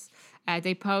 Nicholas.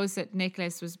 They posed that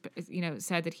Nicholas was,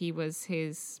 said that he was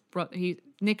his brother.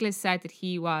 Nicholas said that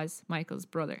he was Michael's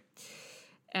brother.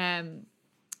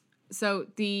 So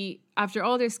after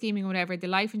all their scheming, whatever, the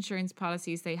life insurance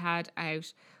policies they had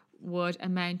out would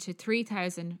amount to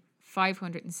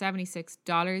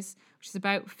 $3,576, which is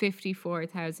about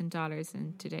 $54,000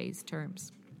 in today's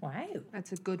terms. Wow,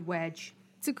 that's a good wedge.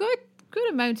 It's a good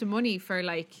amount of money for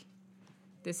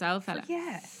this old fella.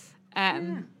 Yeah.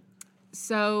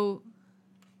 So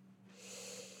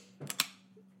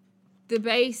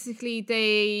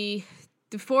the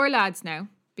 4 lads now,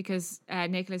 because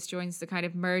Nicholas joins the kind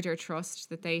of murder trust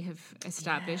that they have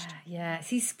established. Yeah.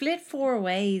 He's split 4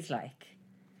 ways,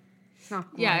 It's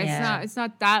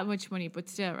not that much money, but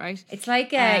still, right? It's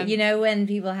like when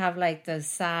people have those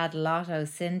sad lotto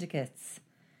syndicates.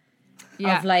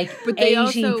 Yeah, of but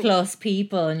 80 plus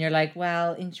people, and you're like,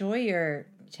 well, enjoy your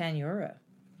 €10.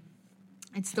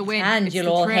 It's the win. And it's you'll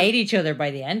all hate each other by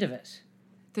the end of it.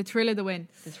 The thrill of the win.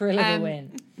 The thrill of the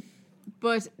win.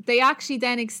 But they actually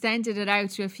then extended it out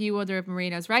to a few other of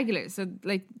Marino's regulars. So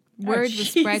word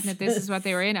was spreading that this is what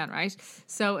they were in on, right?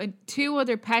 So 2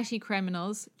 other petty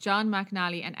criminals, John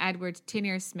McNally and Edward Tin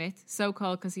Ear Smith,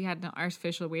 so-called because he had an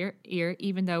artificial ear,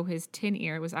 even though his tin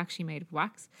ear was actually made of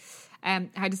wax,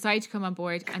 had decided to come on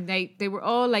board, and they were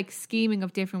all scheming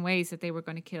of different ways that they were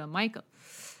going to kill Michael.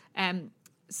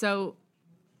 So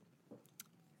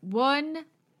one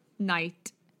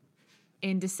night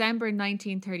in December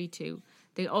 1932,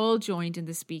 they all joined in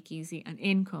the speakeasy, and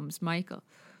in comes Michael.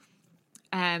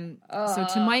 So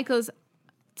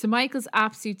to Michael's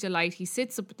absolute delight, he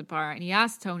sits up at the bar and he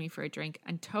asks Tony for a drink,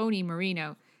 and Tony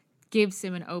Marino gives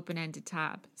him an open-ended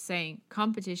tab, saying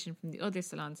competition from the other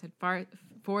salons had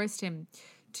forced him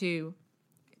to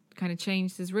kind of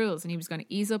change his rules, and he was going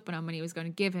to ease up on him and he was going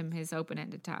to give him his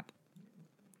open-ended tab.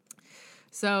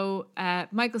 So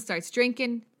Michael starts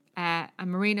drinking, and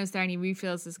Marino's there and he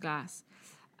refills his glass.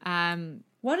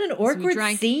 What an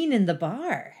awkward scene in the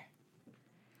bar.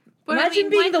 But imagine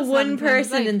being the one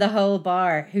person in the whole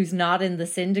bar who's not in the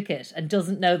syndicate and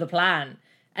doesn't know the plan,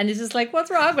 and it's just like,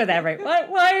 what's wrong with everyone?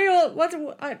 Why are you all,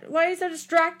 why are you so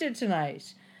distracted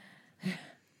tonight?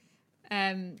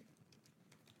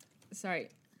 Sorry.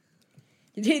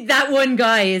 That one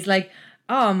guy is like,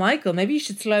 oh, Michael, maybe you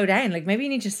should slow down. Maybe you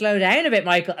need to slow down a bit,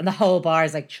 Michael. And the whole bar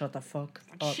is like, shut the fuck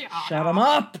up. Shut him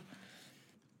up.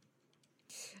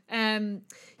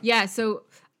 Yeah, so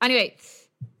anyway,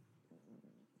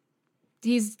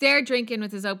 he's there drinking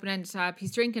with his open-ended tab.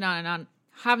 He's drinking on and on,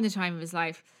 having the time of his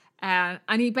life.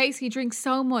 And he basically drinks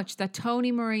so much that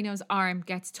Tony Marino's arm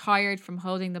gets tired from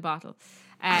holding the bottle.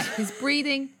 His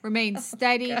breathing remains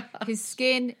steady. His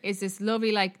skin is this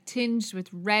lovely, tinged with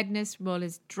redness from all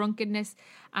his drunkenness.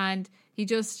 And he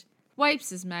just wipes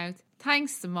his mouth,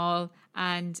 thanks them all,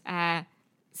 and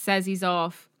says he's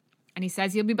off. And he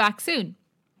says he'll be back soon.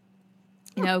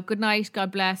 Good night,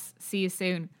 God bless, see you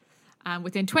soon. And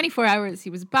within 24 hours,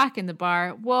 he was back in the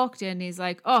bar, walked in, he's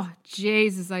like, oh,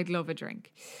 Jesus, I'd love a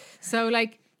drink. So,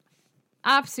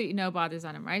 absolutely no bothers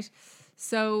on him, right?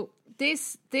 So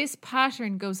this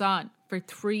pattern goes on for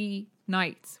 3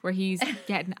 nights where he's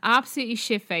getting absolutely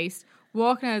shit-faced,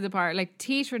 walking out of the bar,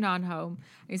 teetering on home.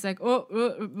 He's like,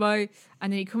 bye.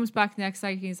 And then he comes back the next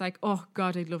night and he's like, oh,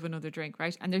 God, I'd love another drink,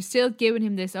 right? And they're still giving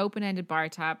him this open-ended bar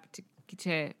tab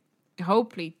to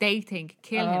hopefully, they think,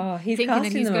 kill him. Oh, he's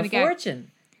costing them a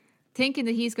fortune. Thinking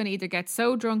that he's going to either get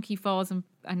so drunk he falls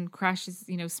and crashes,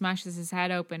 smashes his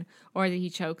head open, or that he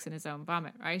chokes in his own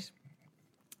vomit, right?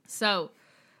 So,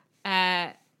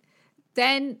 then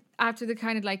after the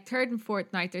kind of like third and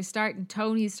fourth night,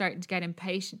 Tony's starting to get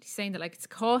impatient. He's saying that like it's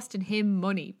costing him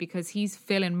money because he's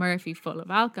filling Murphy full of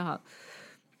alcohol.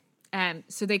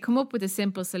 So they come up with a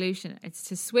simple solution. It's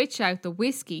to switch out the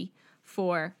whiskey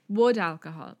for wood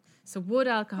alcohol. So wood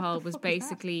alcohol was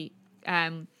basically,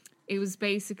 it was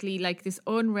basically like this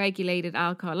unregulated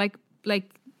alcohol, like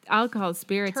alcohol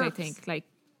spirits, Turfs. I think.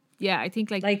 I think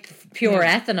Like pure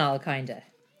ethanol, kind of.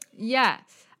 Yeah.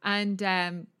 And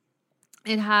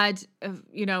it had,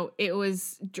 it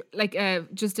was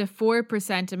just a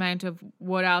 4% amount of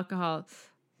wood alcohol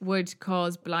would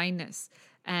cause blindness.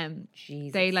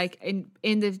 Jesus. They like in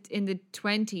the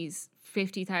 20s,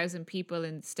 50,000 people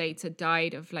in the States had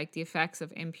died of like the effects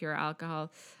of impure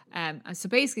alcohol. And so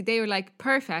basically they were like,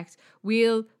 perfect,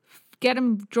 we'll get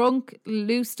him drunk,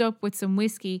 loosed up with some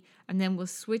whiskey, and then we'll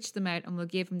switch them out and we'll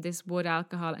give him this wood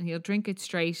alcohol and he'll drink it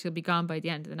straight. He'll be gone by the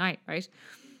end of the night, right?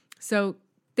 So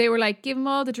they were like, give him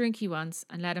all the drink he wants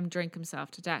and let him drink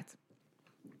himself to death.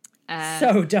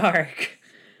 So dark.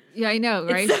 Yeah, I know,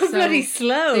 right? It's so bloody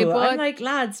slow. bought- I'm like,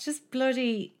 lads, just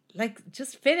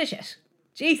finish it.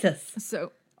 Jesus.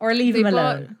 So Or leave him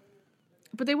alone.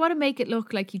 But they want to make it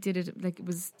look like he did it, like it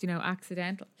was,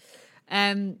 accidental.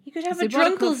 You could have so a they bought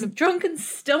a couple of- drunken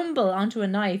stumble onto a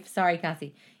knife. Sorry,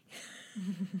 Kathy.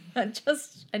 I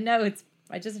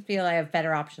just feel I have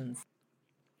better options.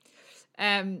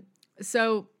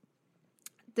 So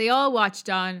they all watched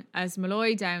on as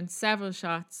Malloy downed several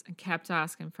shots and kept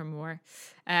asking for more.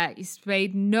 He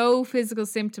displayed no physical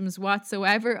symptoms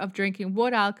whatsoever of drinking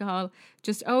wood alcohol,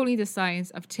 just only the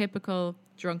signs of typical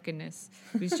drunkenness.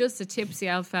 He was just a tipsy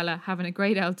old fella having a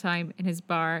great old time in his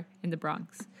bar in the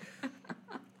Bronx.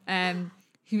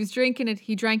 He was drinking it.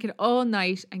 He drank it all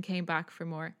night and came back for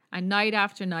more. And night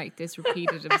after night, this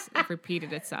repeated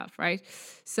itself, right?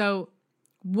 So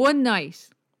one night,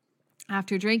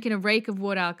 after drinking a rake of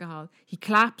wood alcohol, he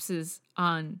collapses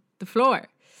on the floor.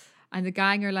 And the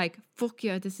gang are like, fuck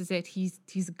yeah, this is it. He's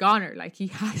a goner. Like, he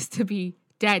has to be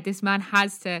dead. This man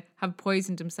has to have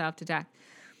poisoned himself to death.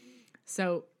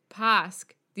 So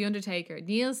Pask, the Undertaker,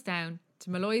 kneels down to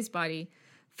Malloy's body,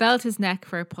 felt his neck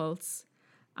for a pulse,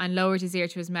 and lowered his ear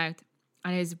to his mouth.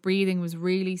 And his breathing was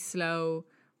really slow,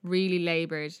 really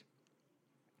laboured.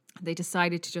 They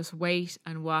decided to just wait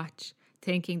and watch,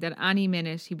 thinking that any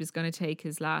minute he was going to take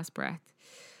his last breath.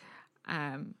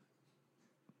 And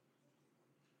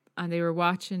they were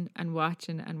watching and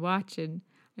watching and watching.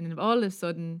 And then all of a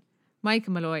sudden,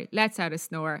 Michael Malloy lets out a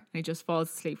snore and he just falls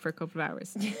asleep for a couple of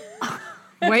hours.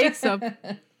 Wakes up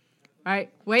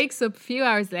a few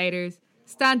hours later,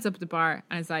 stands up at the bar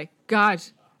and is like, God,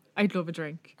 I'd love a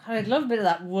drink. I'd love a bit of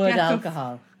that wood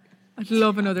alcohol. I'd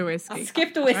love another whiskey. I'll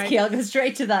skip the whiskey. Right? I'll go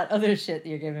straight to that other shit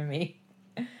you're giving me.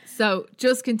 So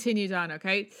just continued on,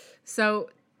 okay? So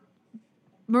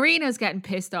Marino's getting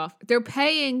pissed off. They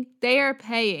are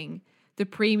paying the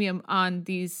premium on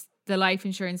the life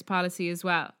insurance policy as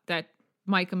well that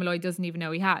Michael Malloy doesn't even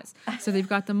know he has. So they've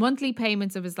got the monthly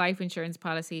payments of his life insurance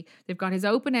policy. They've got his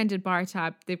open-ended bar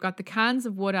tab. They've got the cans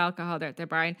of wood alcohol that they're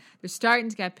buying. They're starting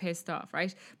to get pissed off,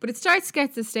 right? But it starts to get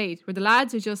to the stage where the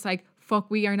lads are just like, fuck,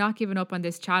 we are not giving up on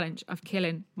this challenge of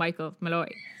killing Michael Malloy.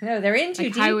 No, they're in too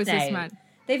Like, deep how is now. this man?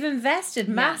 They've invested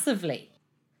massively.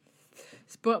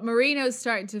 But Marino's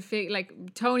starting to feel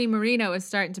like Tony Marino is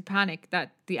starting to panic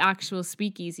that the actual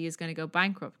speakeasy is going to go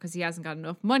bankrupt because he hasn't got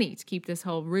enough money to keep this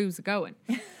whole ruse going.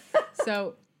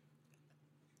 So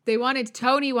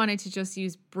Tony wanted to just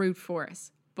use brute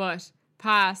force, but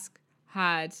Pask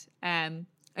had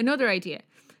another idea.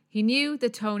 He knew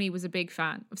that Tony was a big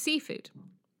fan of seafood.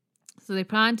 So they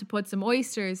planned to put some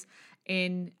oysters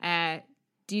in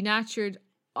denatured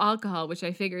alcohol, which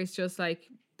I figure is just like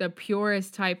the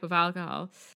purest type of alcohol,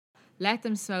 let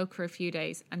them soak for a few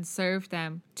days and serve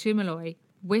them to Malloy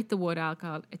with the wood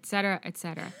alcohol, etc.,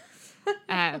 etc.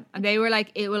 And they were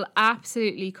like, it will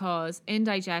absolutely cause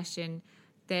indigestion.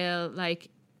 They'll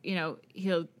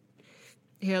he'll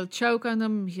choke on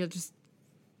them. He'll just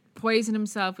poison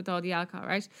himself with all the alcohol,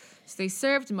 right? So they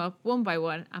served them up one by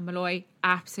one and Malloy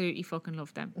absolutely fucking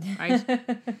loved them, right?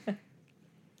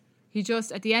 He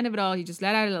just, at the end of it all, he just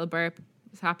let out a little burp,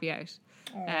 was happy out.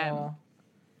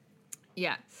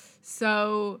 Yeah.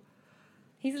 So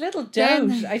he's a little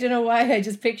dote. I don't know why I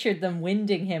just pictured them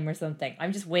winding him or something.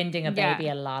 I'm just winding a baby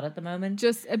a lot at the moment.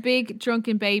 Just a big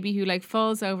drunken baby who like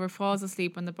falls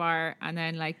asleep on the bar and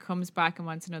then like comes back and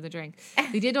wants another drink.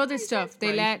 They did other stuff.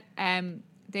 They let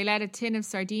a tin of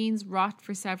sardines rot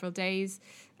for several days.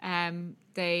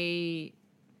 They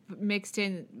mixed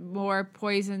in more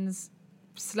poisons,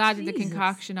 slathered the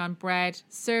concoction on bread,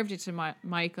 served it to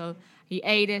Michael. He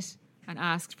ate it, and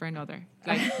asked for another.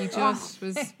 Like, he just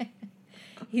was...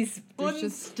 He's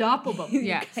unstoppable.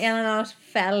 Yeah. cannot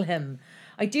fell him.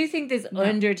 I do think this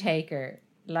Undertaker,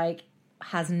 like,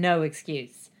 has no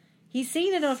excuse. He's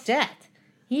seen enough death.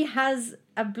 He has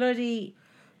a bloody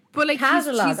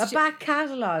catalogue, a back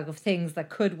catalogue of things that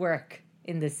could work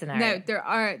in this scenario.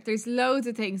 Now, there's loads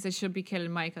of things that should be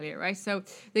killing Michael here, right? So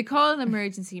they call an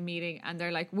emergency meeting and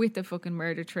they're like with the fucking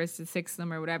murder tryst, the six of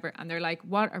them or whatever, and they're like,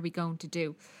 what are we going to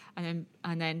do? And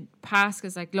then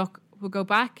Pasca's like, look, we'll go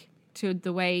back to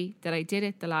the way that I did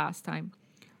it the last time.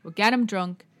 We'll get him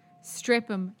drunk, strip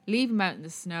him, leave him out in the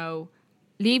snow,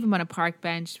 leave him on a park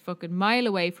bench, fucking mile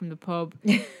away from the pub,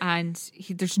 and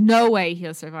there's no way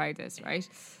he'll survive this, right?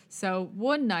 So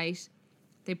one night,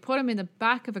 they put him in the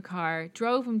back of a car,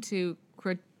 drove him to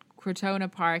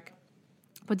Crotona Park,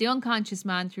 put the unconscious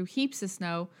man through heaps of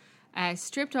snow,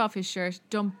 stripped off his shirt,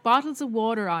 dumped bottles of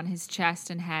water on his chest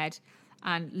and head,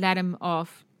 and let him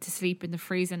off to sleep in the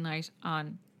freezing night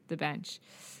on the bench.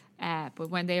 But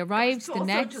when they arrived, the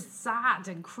next... just sad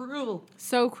and cruel.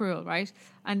 So cruel, right?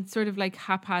 And sort of like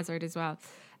haphazard as well.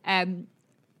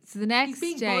 So the next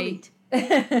day...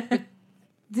 the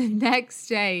next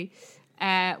day...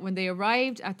 when they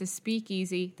arrived at the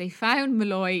speakeasy, they found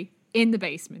Malloy in the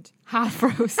basement, half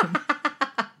frozen.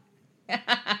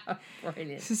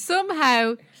 Brilliant. So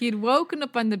somehow he had woken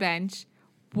up on the bench,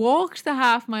 walked the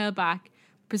half mile back,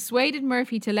 persuaded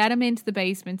Murphy to let him into the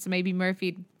basement. So maybe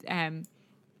Murphy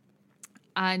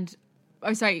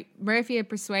Murphy had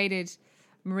persuaded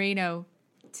Marino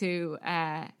to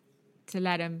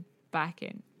let him back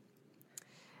in.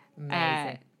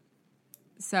 Amazing.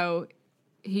 So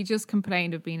he just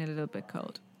complained of being a little bit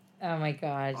cold. Oh my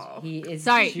God. He is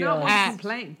Sorry, just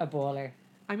complain. a baller.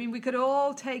 I mean, we could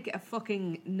all take a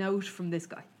fucking note from this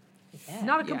guy. Yeah.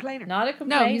 Not a complainer. Not a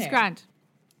complainer. No, he's grand.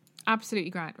 Absolutely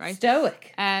grand, right?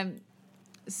 Stoic.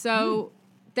 So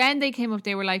then they came up,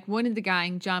 they were like, one of the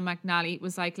gang, John McNally,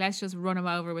 was like, let's just run him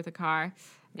over with a car.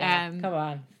 Yeah, come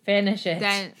on. Finish it.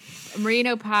 Then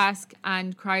Marino, Pask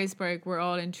and Kreisberg were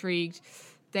all intrigued.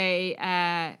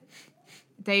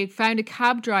 They found a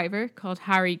cab driver called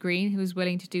Harry Green who was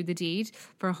willing to do the deed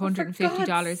for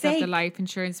 $150 of the life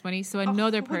insurance money. So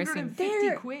another person.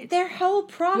 Their whole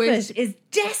profit is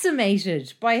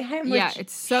decimated by how much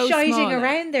it's so shiting small,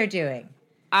 around they're doing.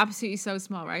 Absolutely so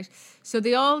small, right? So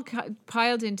they all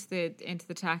piled into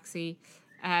the taxi.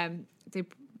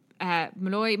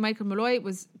 Michael Malloy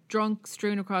was drunk,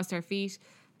 strewn across their feet.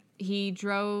 He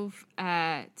drove.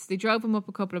 They drove him up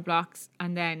a couple of blocks,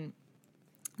 and then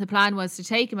the plan was to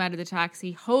take him out of the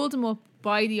taxi, hold him up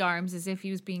by the arms as if he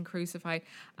was being crucified,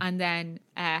 and then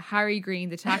Harry Green,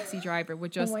 the taxi driver,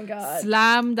 would just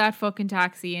slam that fucking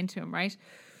taxi into him, right?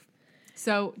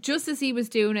 So just as he was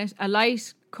doing it, a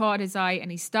light caught his eye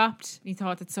and he stopped. He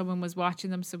thought that someone was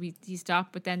watching them, so he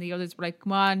stopped, but then the others were like,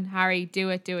 come on, Harry, do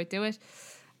it.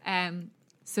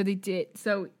 So they did.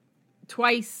 So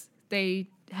twice they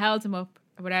held him up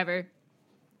or whatever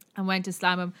and went to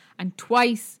slam him, and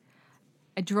twice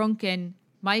a drunken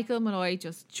Michael Malloy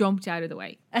just jumped out of the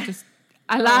way. Just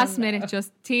a last minute,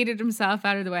 just teetered himself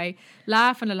out of the way,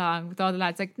 laughing along with all the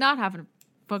lads, like not having a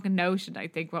fucking notion, I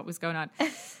think, what was going on.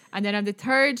 And then on the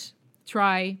third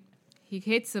try, he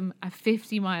hits him at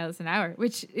 50 miles an hour,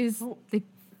 which is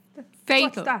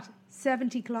fatal. What's that?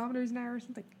 70 kilometers an hour or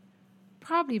something?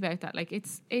 Probably about that. Like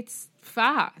it's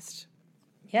fast.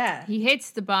 Yeah. He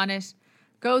hits the bonnet,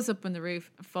 goes up on the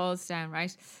roof, falls down,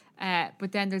 right?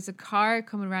 But then there's a car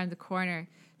coming around the corner,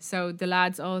 so the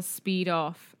lads all speed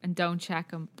off and don't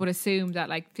check him, but assume that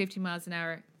like 50 miles an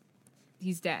hour,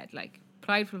 he's dead. Like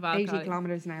applied for alcohol. 80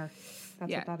 kilometers an hour.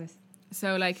 That's what that is.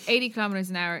 So like 80 kilometers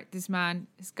an hour, this man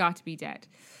has got to be dead.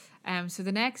 So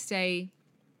the next day,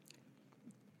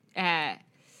 it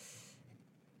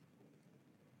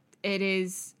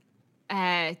is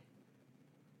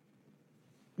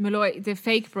Malloy, the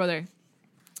fake brother.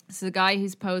 So the guy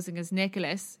who's posing as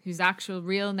Nicholas, whose actual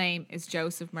real name is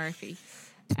Joseph Murphy,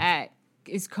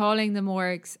 is calling the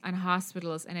morgues and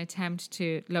hospitals in an attempt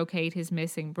to locate his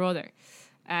missing brother.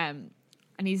 And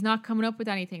he's not coming up with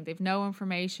anything. They've no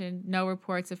information, no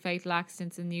reports of fatal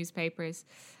accidents in newspapers.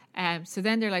 So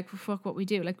then they're like, well, fuck what we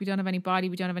do. Like, we don't have any body,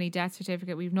 we don't have any death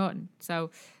certificate, we've nothing.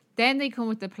 So then they come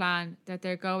with the plan that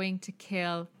they're going to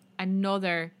kill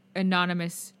another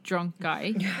anonymous drunk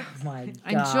guy. Oh my God.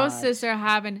 And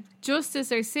just as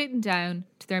they're sitting down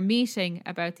to their meeting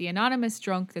about the anonymous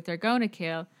drunk that they're going to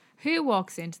kill, who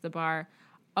walks into the bar?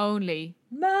 Only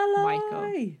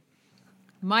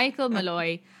Michael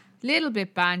Malloy, little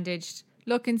bit bandaged,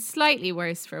 looking slightly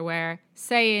worse for wear,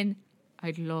 saying,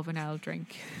 I'd love an ale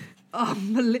drink. Oh,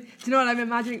 do you know what? I'm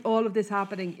imagining all of this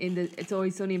happening in the It's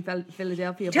Always Sunny in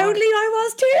Philadelphia bar. Totally, I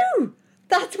was too.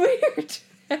 That's weird.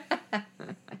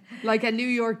 Like a New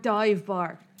York dive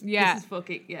bar. Yeah. This is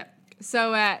fucking, yeah.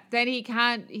 So then he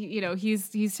can't,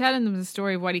 he's telling them the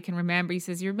story of what he can remember. He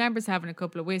says he remembers having a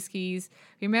couple of whiskeys.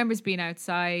 He remembers being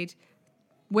outside,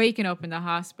 waking up in the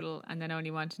hospital, and then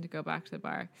only wanting to go back to the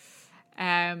bar.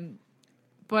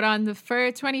 But on the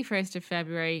 21st of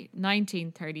February,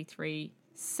 1933,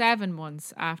 7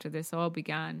 months after this all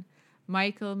began,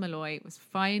 Michael Malloy was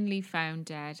finally found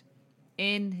dead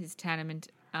in his tenement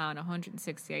on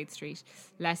 168th Street,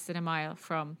 less than a mile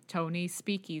from Tony's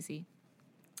Speakeasy.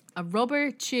 A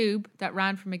rubber tube that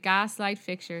ran from a gaslight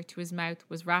fixture to his mouth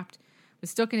was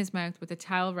stuck in his mouth with a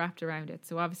towel wrapped around it.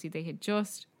 So obviously they had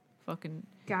just fucking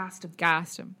Gassed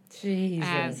him.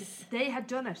 Jesus. They had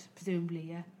done it, presumably,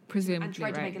 yeah. Presumably, And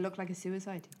tried to right. make it look like a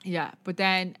suicide. Yeah, but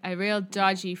then a real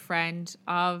dodgy friend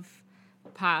of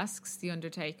Pask's, the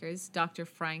Undertaker's, Dr.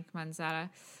 Frank Manzella,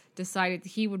 decided that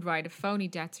he would write a phony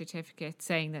death certificate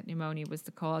saying that pneumonia was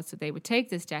the cause. So they would take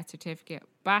this death certificate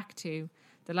back to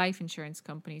the life insurance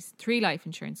companies, 3 life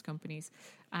insurance companies,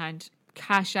 and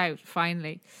cash out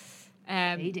finally.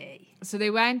 Payday. So they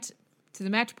went to the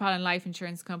Metropolitan Life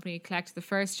Insurance Company, collected the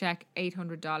first check,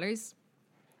 $800.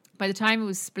 By the time it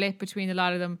was split between a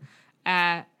lot of them,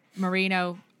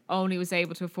 Marino only was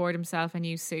able to afford himself a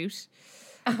new suit.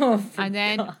 Oh, for And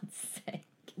then- God's sake.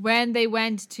 When they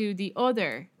went to the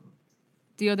other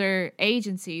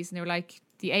agencies, and they were like,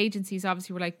 the agencies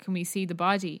obviously were like, can we see the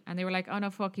body? And they were like, oh no,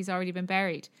 fuck, he's already been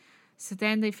buried. So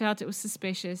then they felt it was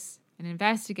suspicious. An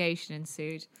investigation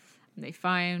ensued, and they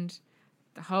found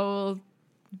the whole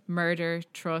murder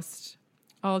trust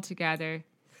all together.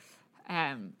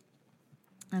 And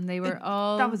they were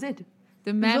all... That was it.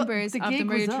 The members the of the gig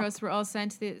was murder up. trust were all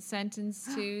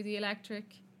sentenced to the electric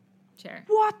chair.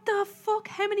 What the fuck?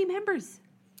 How many members?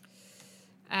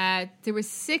 There were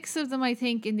 6 of them, I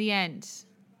think, in the end.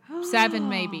 7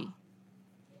 maybe.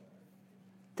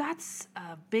 That's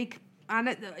a big...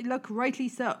 And look, rightly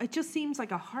so. It just seems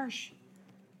like a harsh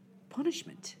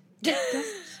punishment.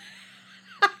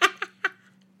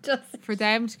 Just For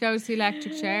them to go to the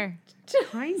electric chair.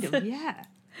 Kind of, yeah.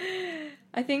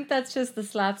 I think that's just the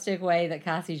slapstick way that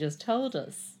Cassie just told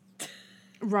us.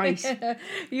 Right.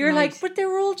 You're Right. like, but they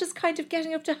were all just kind of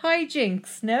getting up to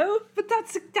hijinks, no? But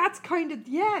that's kind of,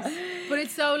 yes. But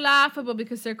it's so laughable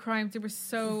because their crimes, they were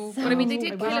so... But I mean, they I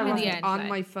did wish kill I him in the wasn't end. on like.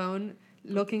 my phone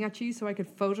looking at you so I could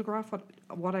photograph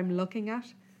what I'm looking at.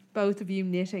 Both of you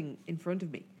knitting in front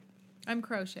of me. I'm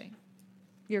crocheting.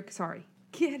 You're sorry.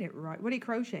 Get it right. What are you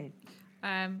crocheting?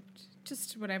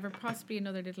 Just whatever. Possibly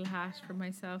another little hat for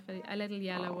myself. A little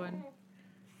yellow one.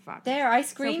 Fabulous. There, I Sophie,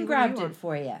 screen what are grabbed you it on?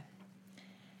 for you.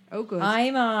 Oh, good.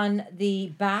 I'm on the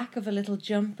back of a little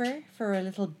jumper for a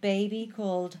little baby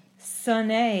called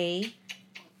Sunay,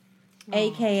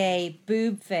 a.k.a.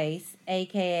 Boob Face,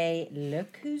 a.k.a.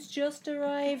 Look Who's Just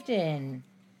Arrived In.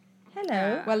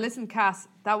 Hello. Well, listen, Cass,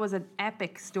 that was an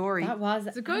epic story. That was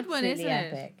It's a good one, absolutely isn't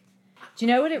it? epic. Do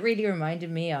you know what it really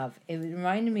reminded me of? It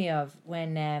reminded me of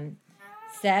when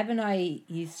Seb and I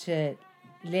used to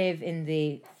live in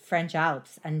the French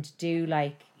Alps and do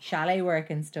like chalet work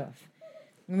and stuff.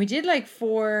 And we did like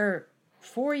 4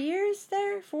 years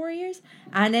there, 4 years.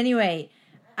 And anyway,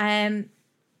 on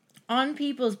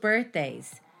people's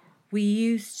birthdays, we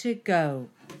used to go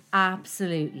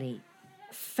absolutely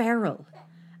feral.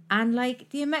 And like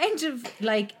the amount of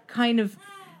like kind of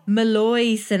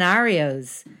Malloy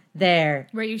scenarios there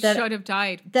Where you that- should have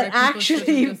died. that where people should have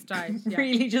actually just died. Yeah.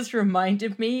 really just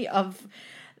reminded me of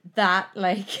that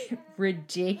like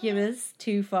ridiculous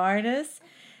too farness.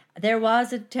 There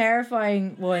was a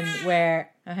terrifying one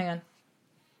where hang on,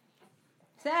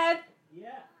 Seb. Yeah.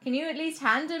 Can you at least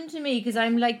hand him to me because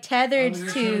I'm like tethered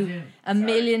to a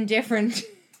million different.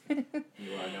 You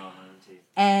are now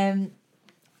hand to.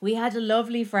 We had a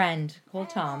lovely friend called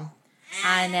Tom,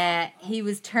 and he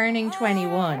was turning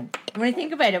 21. When I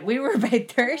think about it, we were about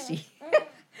 30.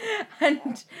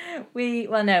 And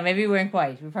well, no, maybe we weren't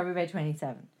quite. We were probably about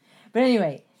 27. But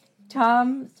anyway,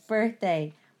 Tom's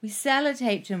birthday, we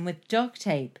sellotaped him with duct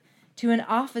tape to an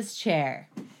office chair.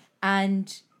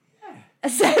 And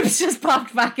Seb's just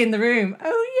popped back in the room.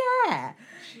 Oh, yeah.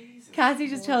 Cassie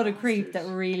just told a creep that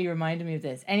really reminded me of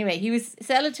this. Anyway, he was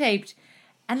sellotaped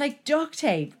and like duct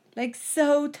tape, like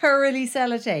so thoroughly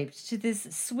sellotaped to this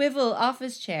swivel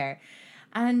office chair.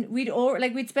 And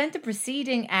we'd spent the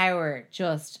preceding hour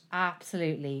just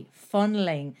absolutely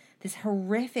funneling this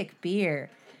horrific beer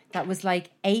that was like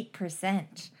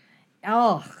 8%.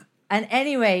 Oh, and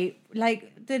anyway,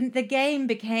 like the game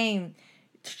became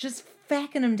just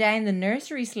fecking him down the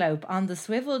nursery slope on the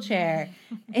swivel chair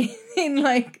in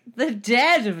like the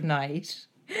dead of night.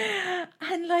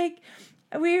 And like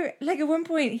we were like at one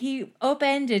point he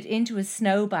upended into a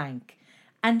snowbank,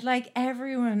 and like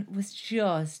everyone was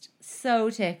just so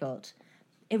tickled.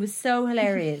 It was so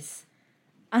hilarious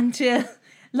until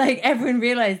like everyone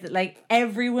realized that like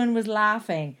everyone was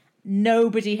laughing.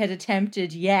 Nobody had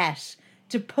attempted yet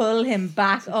to pull him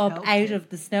back up out of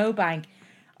the snowbank.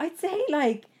 I'd say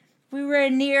like we were a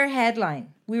near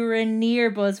headline. We were a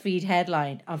near BuzzFeed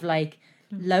headline of like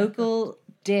local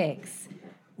dicks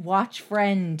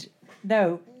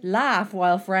laugh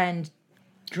while friend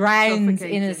drowns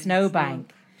in a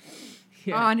snowbank.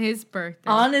 Yeah. On his birthday.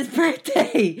 On his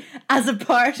birthday, as a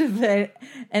part of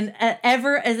an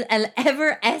ever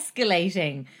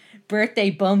escalating birthday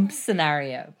bump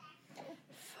scenario.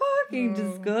 Fucking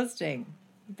disgusting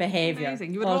behaviour.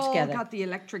 Amazing. You would all got the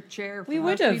electric chair. We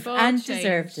would have, and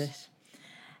deserved it.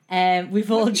 We've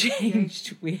all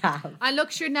changed. We have. And look,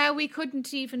 sure, now we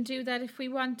couldn't even do that if we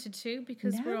wanted to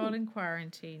because we're all in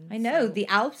quarantine. I know. The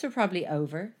Alps are probably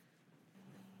over.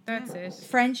 That's it.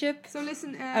 Friendship. So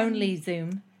listen, only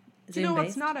Zoom. Do you know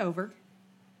what's not over?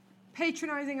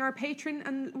 Patronising our patron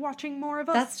and watching more of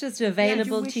us. That's just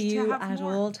available to you at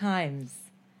all times.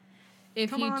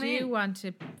 If you do want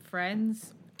to,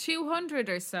 friends, 200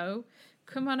 or so,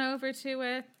 come on over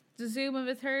to the Zoom of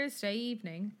a Thursday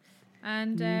evening,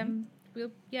 and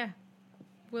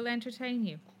we'll entertain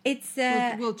you. It's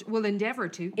we'll endeavour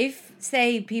to. If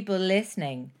say people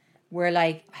listening were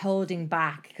like holding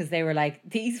back because they were like,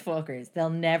 these fuckers, they'll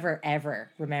never ever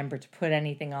remember to put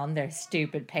anything on their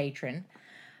stupid Patreon,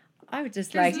 I would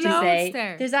just like to say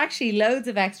there's actually loads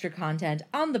of extra content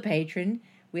on the Patreon.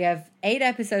 We have 8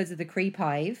 episodes of the Creep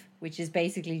Hive, which is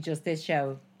basically just this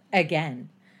show again.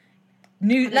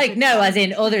 New, like, no, as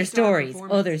in other stories,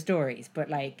 but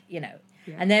like, you know.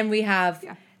 Yeah. And then we have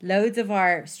loads of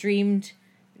our streamed,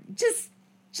 just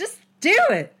do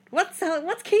it. What's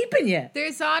keeping you? I'm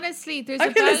going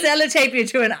to sellotape you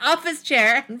to an office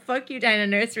chair and fuck you down a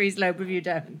nursery slope if you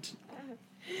don't.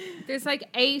 There's like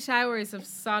 8 hours of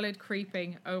solid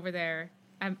creeping over there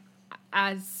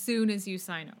as soon as you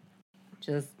sign up.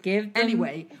 Just give them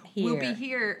we'll be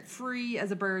here free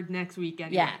as a bird next week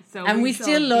anyway. Yeah, so and we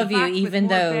still love you even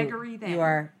though you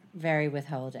are very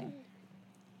withholding.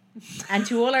 And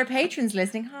to all our patrons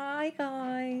listening, hi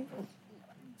guys.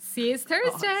 See you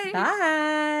Thursday.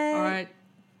 Bye. All right.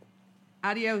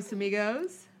 Adios,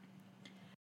 amigos.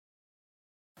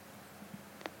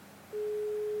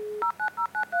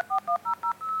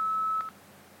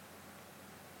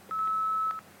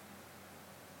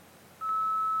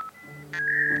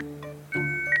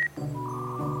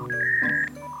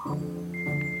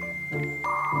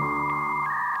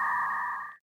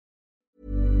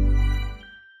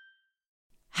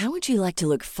 How would you like to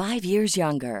look 5 years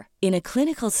younger? In a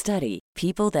clinical study,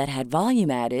 people that had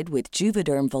volume added with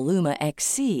Juvederm Voluma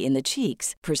XC in the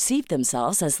cheeks perceived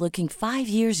themselves as looking 5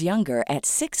 years younger at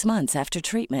 6 months after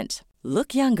treatment.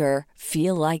 Look younger,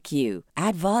 feel like you.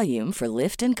 Add volume for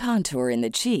lift and contour in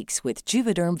the cheeks with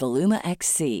Juvederm Voluma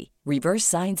XC. Reverse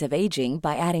signs of aging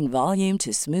by adding volume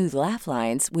to smooth laugh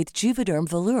lines with Juvederm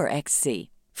Volure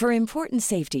XC. For important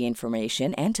safety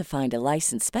information and to find a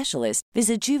licensed specialist,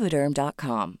 visit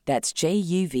Juvederm.com. That's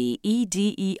JUVEDERM.com.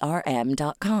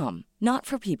 Not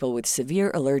for people with severe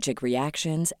allergic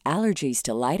reactions, allergies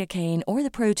to lidocaine, or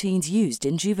the proteins used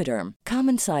in Juvederm.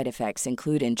 Common side effects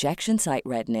include injection site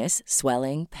redness,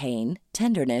 swelling, pain,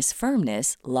 tenderness,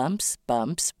 firmness, lumps,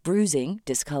 bumps, bruising,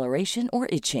 discoloration, or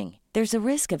itching. There's a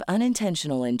risk of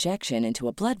unintentional injection into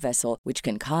a blood vessel, which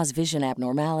can cause vision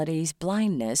abnormalities,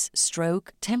 blindness,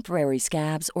 stroke, temporary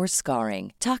scabs, or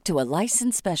scarring. Talk to a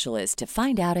licensed specialist to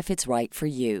find out if it's right for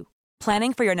you.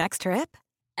 Planning for your next trip?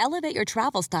 Elevate your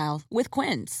travel style with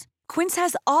Quince. Quince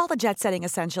has all the jet-setting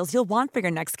essentials you'll want for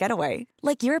your next getaway,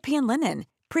 like European linen,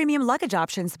 premium luggage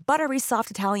options, buttery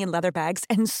soft Italian leather bags,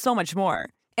 and so much more.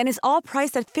 And is all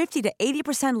priced at 50 to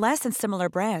 80% less than similar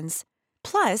brands.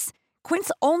 Plus,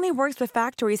 Quince only works with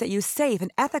factories that use safe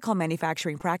and ethical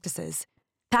manufacturing practices.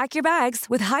 Pack your bags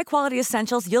with high-quality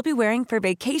essentials you'll be wearing for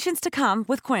vacations to come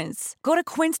with Quince. Go to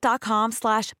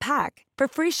quince.com/pack for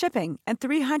free shipping and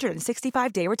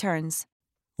 365-day returns.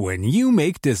 When you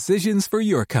make decisions for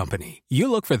your company, you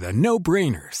look for the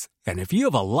no-brainers. And if you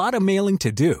have a lot of mailing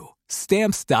to do,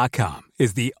 Stamps.com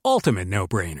is the ultimate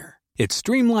no-brainer. It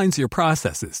streamlines your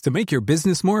processes to make your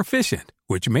business more efficient,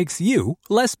 which makes you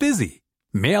less busy.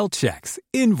 Mail checks,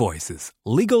 invoices,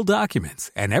 legal documents,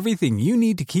 and everything you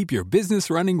need to keep your business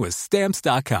running with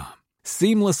Stamps.com.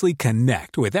 Seamlessly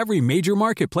connect with every major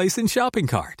marketplace and shopping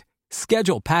cart.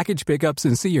 Schedule package pickups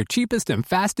and see your cheapest and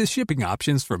fastest shipping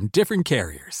options from different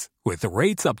carriers, with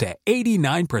rates up to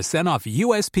 89% off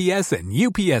USPS and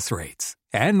UPS rates.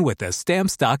 And with the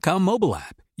Stamps.com mobile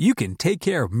app, you can take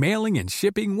care of mailing and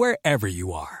shipping wherever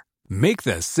you are. Make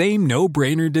the same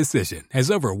no-brainer decision as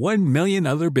over 1 million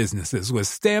other businesses with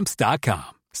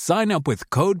Stamps.com. Sign up with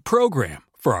Code PROGRAM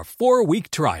for a 4-week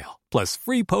trial, plus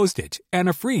free postage and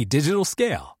a free digital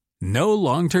scale. No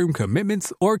long-term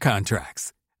commitments or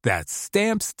contracts. That's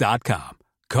Stamps.com.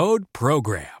 Code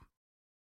PROGRAM.